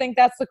 I just think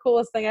that's the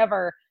coolest thing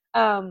ever.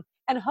 And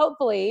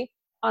hopefully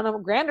on a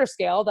grander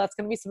scale, that's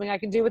going to be something I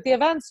can do with the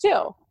events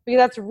too, because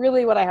that's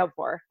really what I hope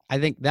for. I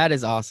think that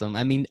is awesome.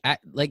 I mean,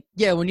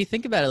 when you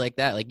think about it like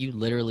that, like you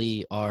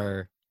literally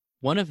are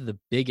one of the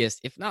biggest,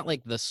 if not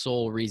like the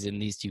sole reason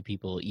these two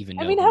people even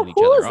know how who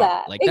cool each is other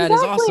that? are. Like exactly. That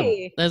is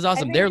awesome. That is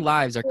awesome. Their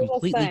lives are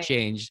completely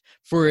changed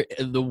for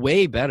the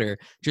way better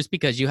just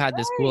because you had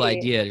this cool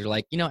idea. You're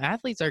like,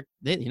 athletes are,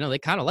 they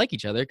kind of like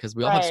each other because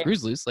we all have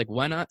screws loose. Like,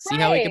 why not see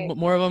how we can put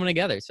more of them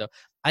together? So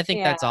I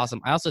think that's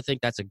awesome. I also think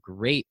that's a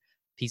great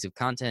piece of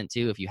content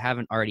too. If you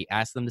haven't already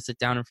asked them to sit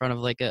down in front of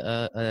like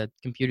a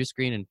computer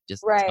screen and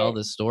just tell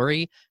the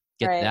story,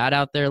 get that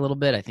out there a little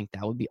bit. I think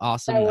that would be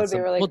awesome. That would be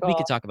really cool. We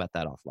could talk about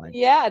that offline.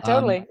 Yeah,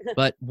 totally.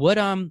 But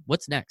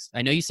what's next?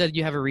 I know you said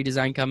you have a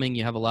redesign coming.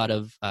 You have a lot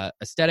of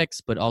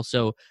aesthetics, but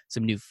also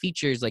some new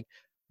features. Like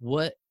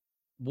what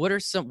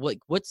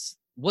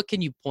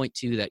can you point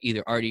to that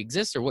either already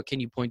exists or what can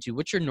you point to?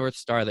 What's your North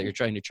Star that you're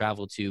trying to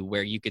travel to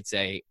where you could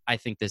say, I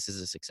think this is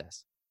a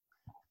success?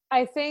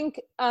 I think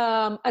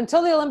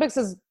until the Olympics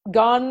is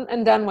gone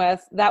and done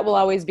with, that will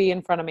always be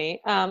in front of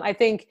me. I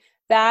think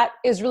that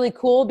is really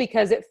cool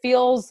because it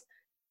feels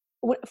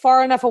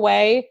far enough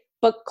away,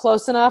 but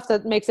close enough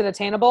that makes it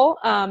attainable,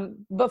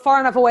 but far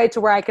enough away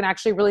to where I can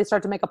actually really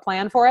start to make a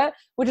plan for it,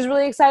 which is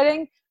really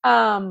exciting.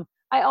 I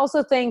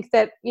also think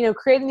that,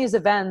 creating these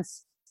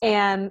events,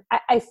 and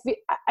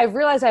I've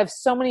realized I have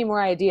so many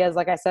more ideas,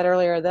 like I said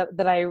earlier,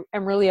 that I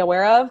am really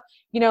aware of.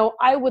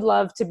 I would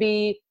love to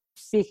be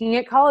speaking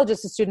at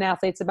colleges to student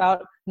athletes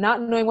about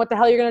not knowing what the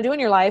hell you're going to do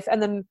in your life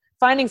and then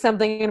finding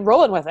something and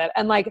rolling with it.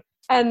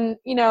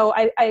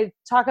 I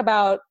talk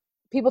about,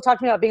 people talk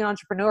to me about being an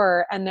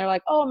entrepreneur and they're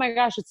like, oh my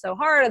gosh, it's so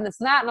hard and this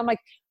and that. And I'm like,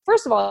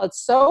 first of all,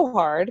 it's so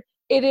hard.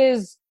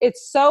 It's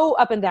so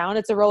up and down.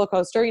 It's a roller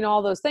coaster,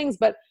 all those things.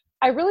 But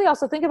I really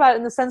also think about it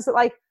in the sense that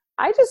like,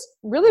 I just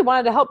really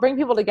wanted to help bring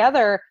people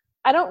together.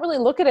 I don't really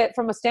look at it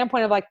from a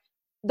standpoint of like,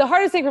 the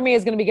hardest thing for me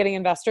is going to be getting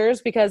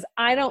investors, because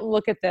I don't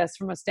look at this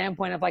from a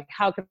standpoint of like,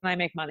 how can I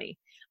make money?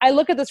 I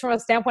look at this from a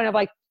standpoint of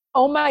like,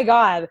 oh my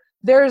God,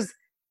 there's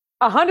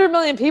 100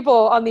 million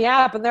people on the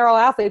app and they're all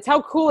athletes.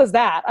 How cool is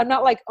that? I'm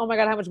not like, oh my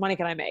God, how much money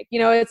can I make? You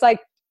know, it's like,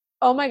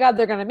 oh my God,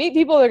 they're going to meet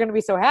people. They're going to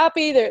be so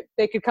happy.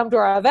 They could come to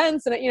our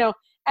events. And, you know,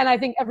 and I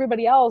think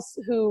everybody else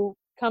who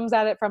comes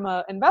at it from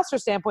an investor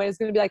standpoint is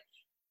going to be like,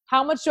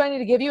 how much do I need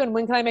to give you? And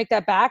when can I make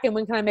that back? And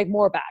when can I make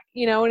more back?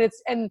 You know,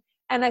 and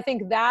and I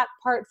think that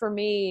part for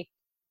me,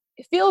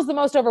 it feels the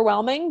most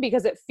overwhelming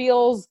because it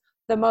feels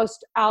the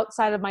most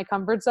outside of my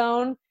comfort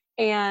zone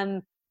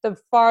and the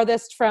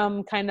farthest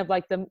from kind of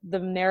like the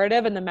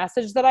narrative and the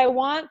message that I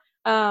want.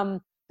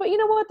 But you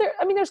know what?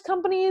 There's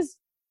companies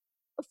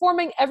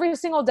forming every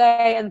single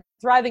day and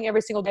thriving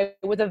every single day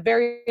with a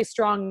very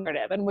strong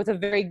narrative and with a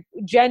very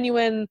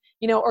genuine,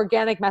 you know,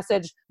 organic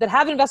message that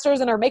have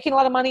investors and are making a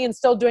lot of money and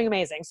still doing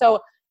amazing. So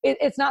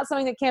it's not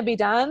something that can't be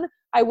done.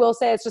 I will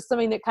say it's just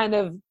something that kind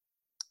of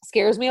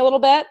scares me a little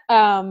bit.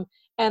 And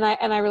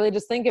I really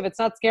just think if it's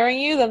not scaring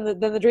you, then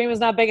the dream is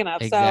not big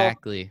enough.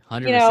 Exactly.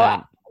 100%. You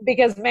know,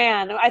 because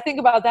man, I think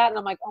about that and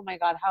I'm like, oh my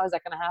God, how is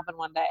that going to happen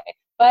one day?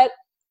 But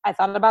I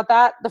thought about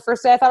that the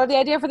first day I thought of the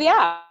idea for the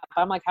app.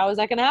 I'm like, how is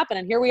that going to happen?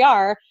 And here we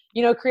are,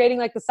 you know, creating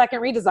like the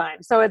second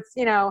redesign. So it's,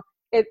 you know,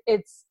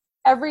 it's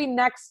every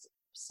next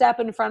step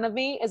in front of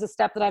me is a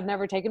step that I've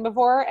never taken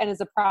before and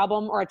is a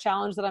problem or a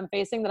challenge that I'm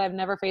facing that I've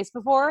never faced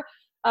before.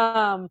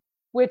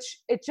 Which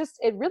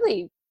it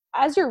really,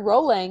 as you're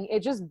rolling,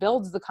 it just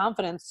builds the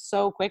confidence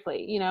so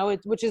quickly, you know,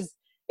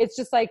 it's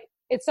just like,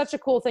 it's such a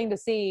cool thing to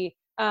see.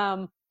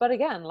 But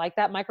again, like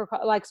that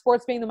like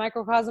sports being the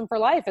microcosm for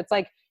life, it's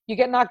like you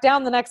get knocked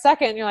down the next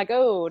second and you're like,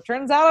 oh,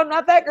 turns out I'm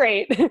not that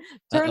great.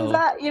 Turns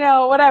out, you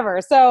know,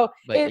 whatever. So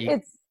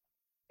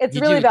it's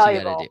really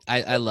valuable.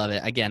 I love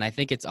it. Again, I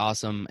think it's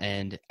awesome.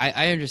 And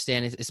I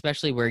understand it,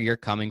 especially where you're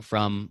coming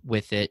from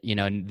with it, you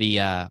know,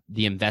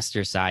 the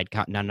investor side,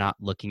 not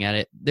looking at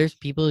it. There's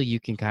people you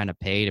can kind of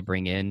pay to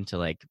bring in to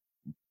like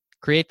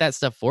create that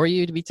stuff for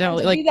you, to be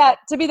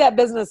that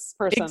business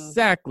person.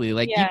 Exactly.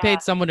 Like you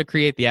paid someone to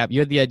create the app. You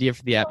had the idea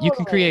for the app. Totally. You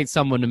can create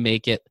someone to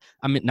make it.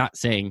 I'm not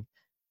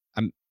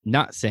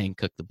saying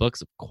cook the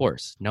books, of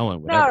course. No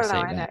one would ever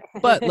say that.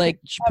 But like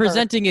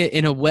presenting it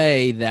in a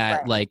way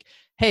that like,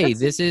 hey,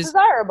 this is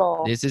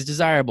desirable. This is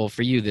desirable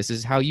for you. This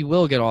is how you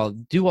will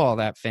do all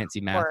that fancy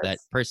math that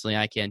personally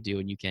I can't do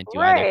and you can't do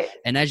either.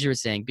 And as you were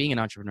saying, being an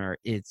entrepreneur,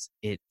 it's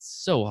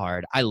so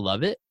hard. I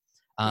love it.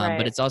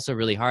 But it's also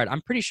really hard.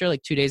 I'm pretty sure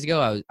like 2 days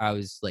ago, I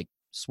was like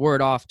swore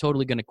it off,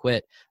 totally going to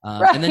quit.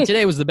 And then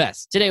today was the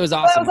best. Today was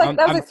awesome. That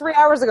was like 3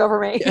 hours ago for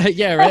me.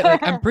 Yeah, right.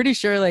 Like I'm pretty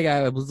sure like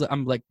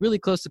I'm like really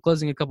close to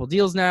closing a couple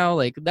deals now.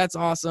 Like that's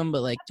awesome.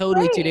 But like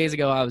totally 2 days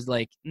ago, I was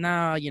like,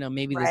 nah, you know,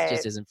 maybe this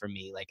just isn't for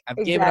me. Like I've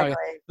gave it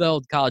the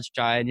old college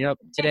try, and you know,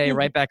 today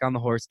right back on the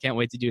horse. Can't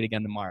wait to do it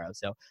again tomorrow.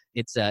 So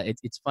it's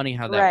funny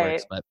how that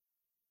works, but.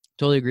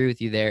 Totally agree with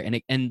you there.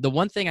 And the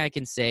one thing I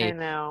can say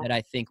that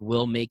I think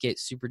will make it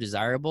super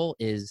desirable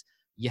is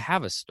you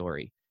have a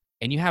story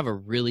and you have a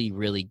really,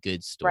 really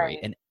good story,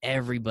 and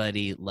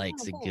everybody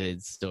likes a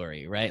good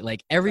story, right?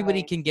 Like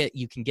everybody can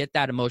get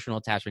that emotional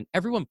attachment.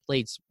 Everyone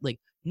plays, like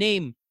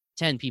name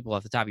 10 people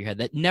off the top of your head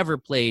that never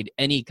played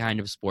any kind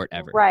of sport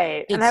ever.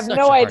 Right. And have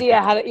no idea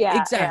how to,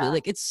 Exactly.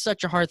 Like it's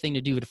such a hard thing to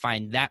do to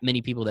find that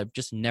many people that have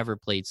just never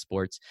played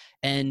sports.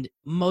 And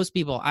most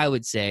people, I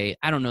would say,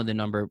 I don't know the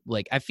number,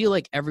 like I feel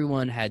like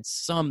everyone had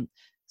some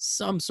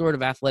sort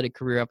of athletic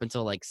career up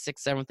until like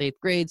 6th, 7th, 8th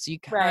grade. So you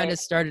kind of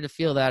started to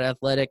feel that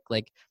athletic,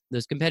 like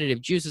those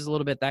competitive juices a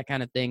little bit, that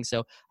kind of thing.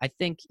 So I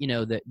think, you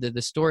know,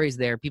 the stories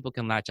there, people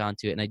can latch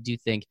onto it. And I do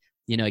think,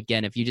 you know,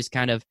 again, if you just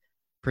kind of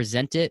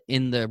present it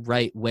in the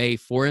right way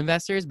for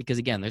investors, because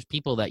again, there's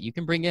people that you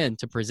can bring in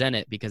to present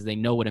it because they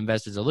know what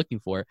investors are looking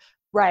for.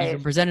 Right. You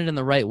can present it in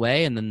the right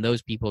way, and then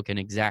those people can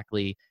you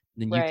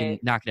can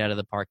knock it out of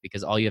the park,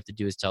 because all you have to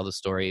do is tell the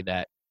story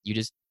that you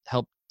just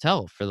helped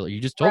tell you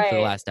just told for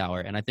the last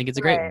hour. And I think it's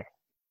a great one.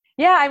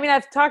 Yeah. I mean,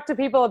 I've talked to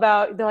people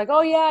about, they're like,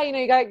 oh yeah, you know,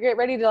 you got to get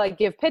ready to like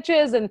give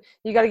pitches and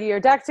you got to get your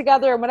deck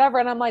together and whatever.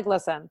 And I'm like,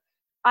 listen,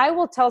 I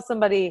will tell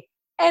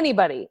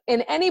anybody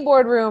in any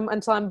boardroom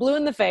until I'm blue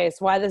in the face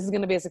why this is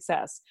going to be a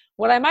success.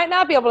 What I might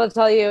not be able to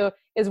tell you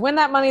is when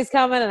that money's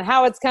coming and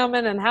how it's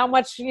coming and how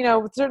much, you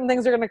know, certain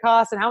things are going to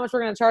cost and how much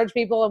we're going to charge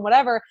people and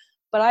whatever.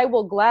 But I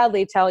will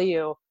gladly tell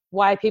you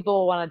why people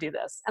will want to do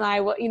this. And I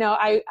will, you know,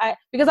 I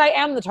because I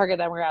am the target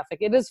demographic.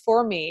 It is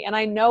for me, and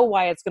I know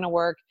why it's going to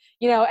work,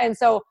 you know, and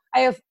so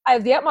I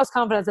have the utmost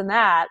confidence in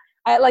that.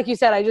 Like you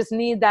said, I just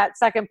need that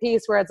second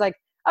piece where it's like,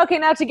 okay,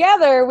 now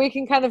together we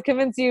can kind of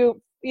convince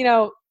you, you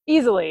know,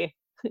 easily.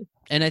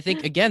 And I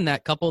think, again,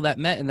 that couple that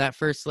met in that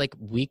first like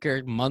week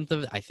or month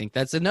I think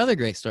that's another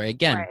great story.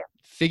 Again,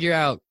 figure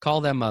out,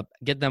 call them up,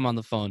 get them on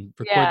the phone,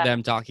 record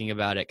them talking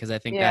about it, because I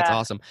think that's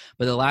awesome.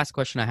 But the last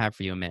question I have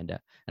for you,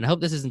 Amanda, and I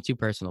hope this isn't too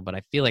personal, but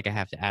I feel like I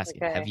have to ask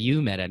it. Have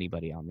you met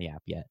anybody on the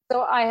app yet?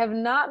 So I have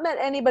not met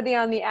anybody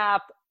on the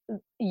app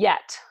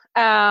yet.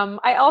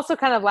 I also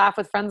kind of laugh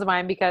with friends of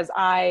mine because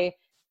I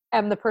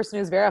am the person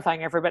who's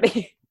verifying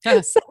everybody.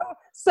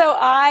 so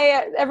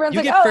everyone's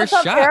you like, get oh, first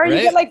that's shot, fair. right?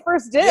 You get like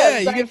first dibs. Yeah,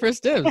 you get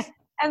first dibs.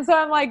 And so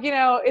I'm like,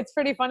 it's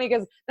pretty funny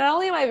because not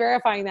only am I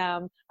verifying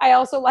them, I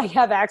also like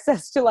have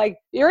access to like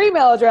your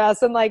email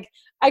address and like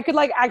I could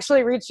like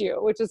actually reach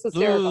you, which is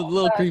hysterical.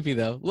 Little creepy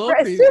though.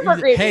 Super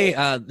creepy.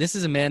 Hey, this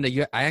is Amanda.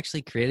 I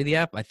actually created the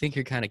app. I think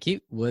you're kind of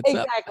cute. What's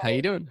up? How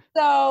you doing?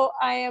 So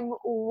I am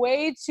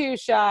way too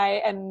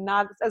shy and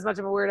not as much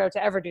of a weirdo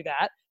to ever do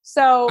that.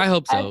 So I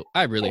hope so.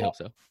 I really hope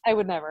so. I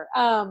would never.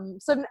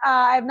 So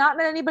I've not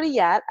met anybody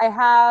yet. I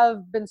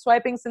have been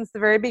swiping since the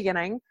very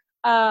beginning.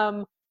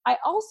 I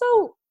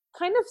also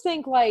kind of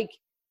think like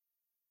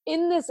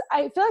in this,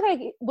 I feel like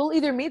I will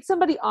either meet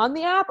somebody on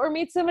the app or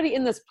meet somebody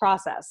in this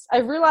process.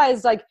 I've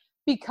realized like,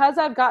 because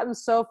I've gotten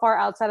so far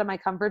outside of my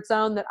comfort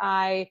zone that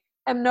I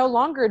am no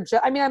longer,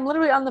 I'm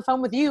literally on the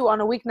phone with you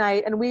on a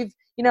weeknight and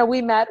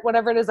we met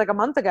whatever it is like a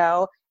month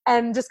ago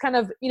and just kind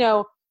of,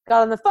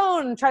 got on the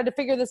phone and tried to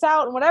figure this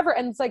out and whatever.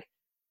 And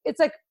it's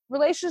like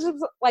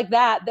relationships like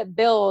that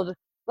build.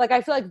 Like,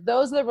 I feel like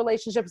those are the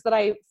relationships that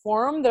I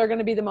form that are going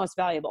to be the most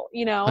valuable,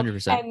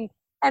 100%.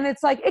 And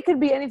it's like, it could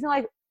be anything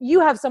like you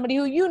have somebody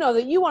who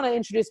that you want to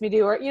introduce me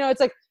to, or, it's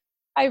like,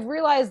 I've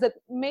realized that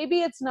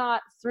maybe it's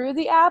not through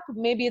the app,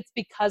 maybe it's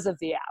because of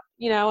the app,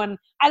 and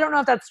I don't know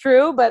if that's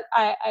true, but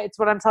it's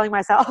what I'm telling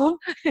myself.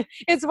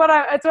 it's what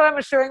I'm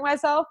assuring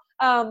myself.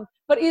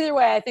 But either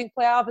way, I think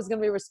Playoff is going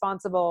to be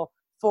responsible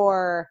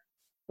for,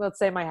 let's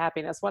say, my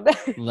happiness one day.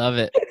 Love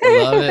it.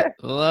 Love it.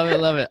 Love it.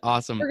 Love it.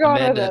 Awesome. We're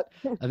going with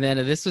it.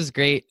 Amanda, this was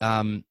great.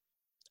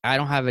 I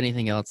don't have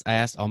anything else. I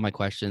asked all my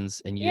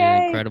questions and you did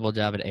an incredible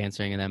job at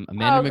answering them.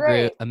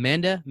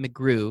 Amanda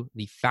McGrew,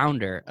 the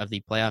founder of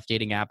the Playoff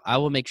Dating app. I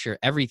will make sure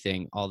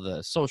everything, all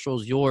the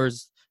socials,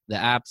 yours, the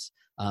apps,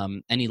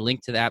 any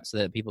link to the app so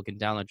that people can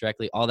download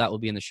directly, all that will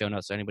be in the show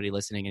notes. So anybody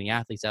listening, any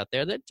athletes out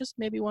there that just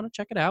maybe want to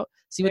check it out,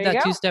 see what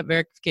that two-step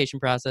verification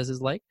process is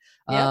like,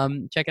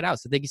 check it out.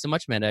 So thank you so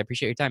much, Amanda. I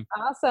appreciate your time.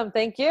 Awesome.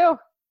 Thank you.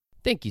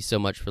 Thank you so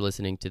much for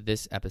listening to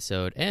this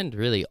episode and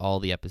really all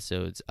the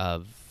episodes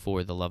of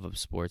For the Love of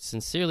Sports.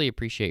 Sincerely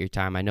appreciate your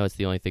time. I know it's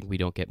the only thing we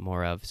don't get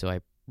more of, so I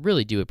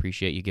really do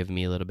appreciate you giving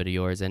me a little bit of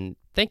yours, and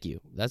thank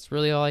you. That's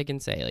really all I can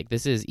say. Like,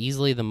 this is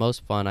easily the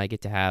most fun I get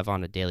to have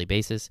on a daily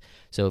basis.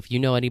 So if you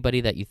know anybody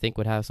that you think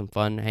would have some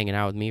fun hanging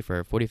out with me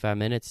for 45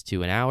 minutes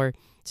to an hour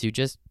to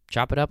just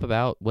chop it up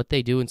about what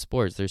they do in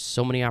sports, there's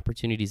so many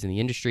opportunities in the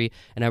industry,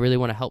 and I really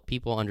want to help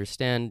people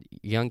understand,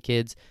 young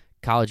kids,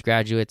 college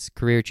graduates,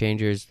 career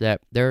changers,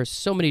 that there are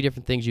so many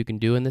different things you can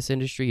do in this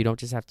industry. You don't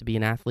just have to be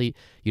an athlete.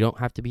 You don't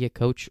have to be a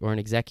coach or an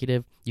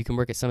executive. You can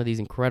work at some of these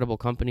incredible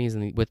companies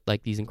and with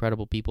like these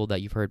incredible people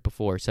that you've heard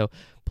before. So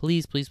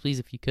please, please, please,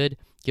 if you could,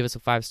 give us a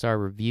 5-star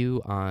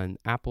review on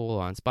Apple,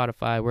 on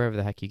Spotify, wherever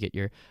the heck you get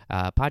your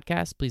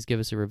podcast. Please give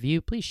us a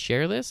review. Please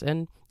share this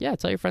and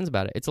tell your friends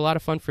about it. It's a lot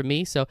of fun for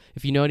me. So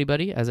if you know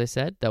anybody, as I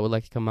said, that would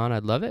like to come on,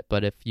 I'd love it.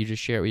 But if you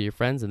just share it with your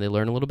friends and they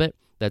learn a little bit,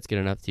 that's good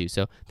enough too.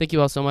 So thank you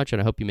all so much, and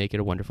I hope you make it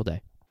a wonderful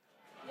day.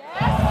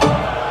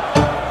 Yes.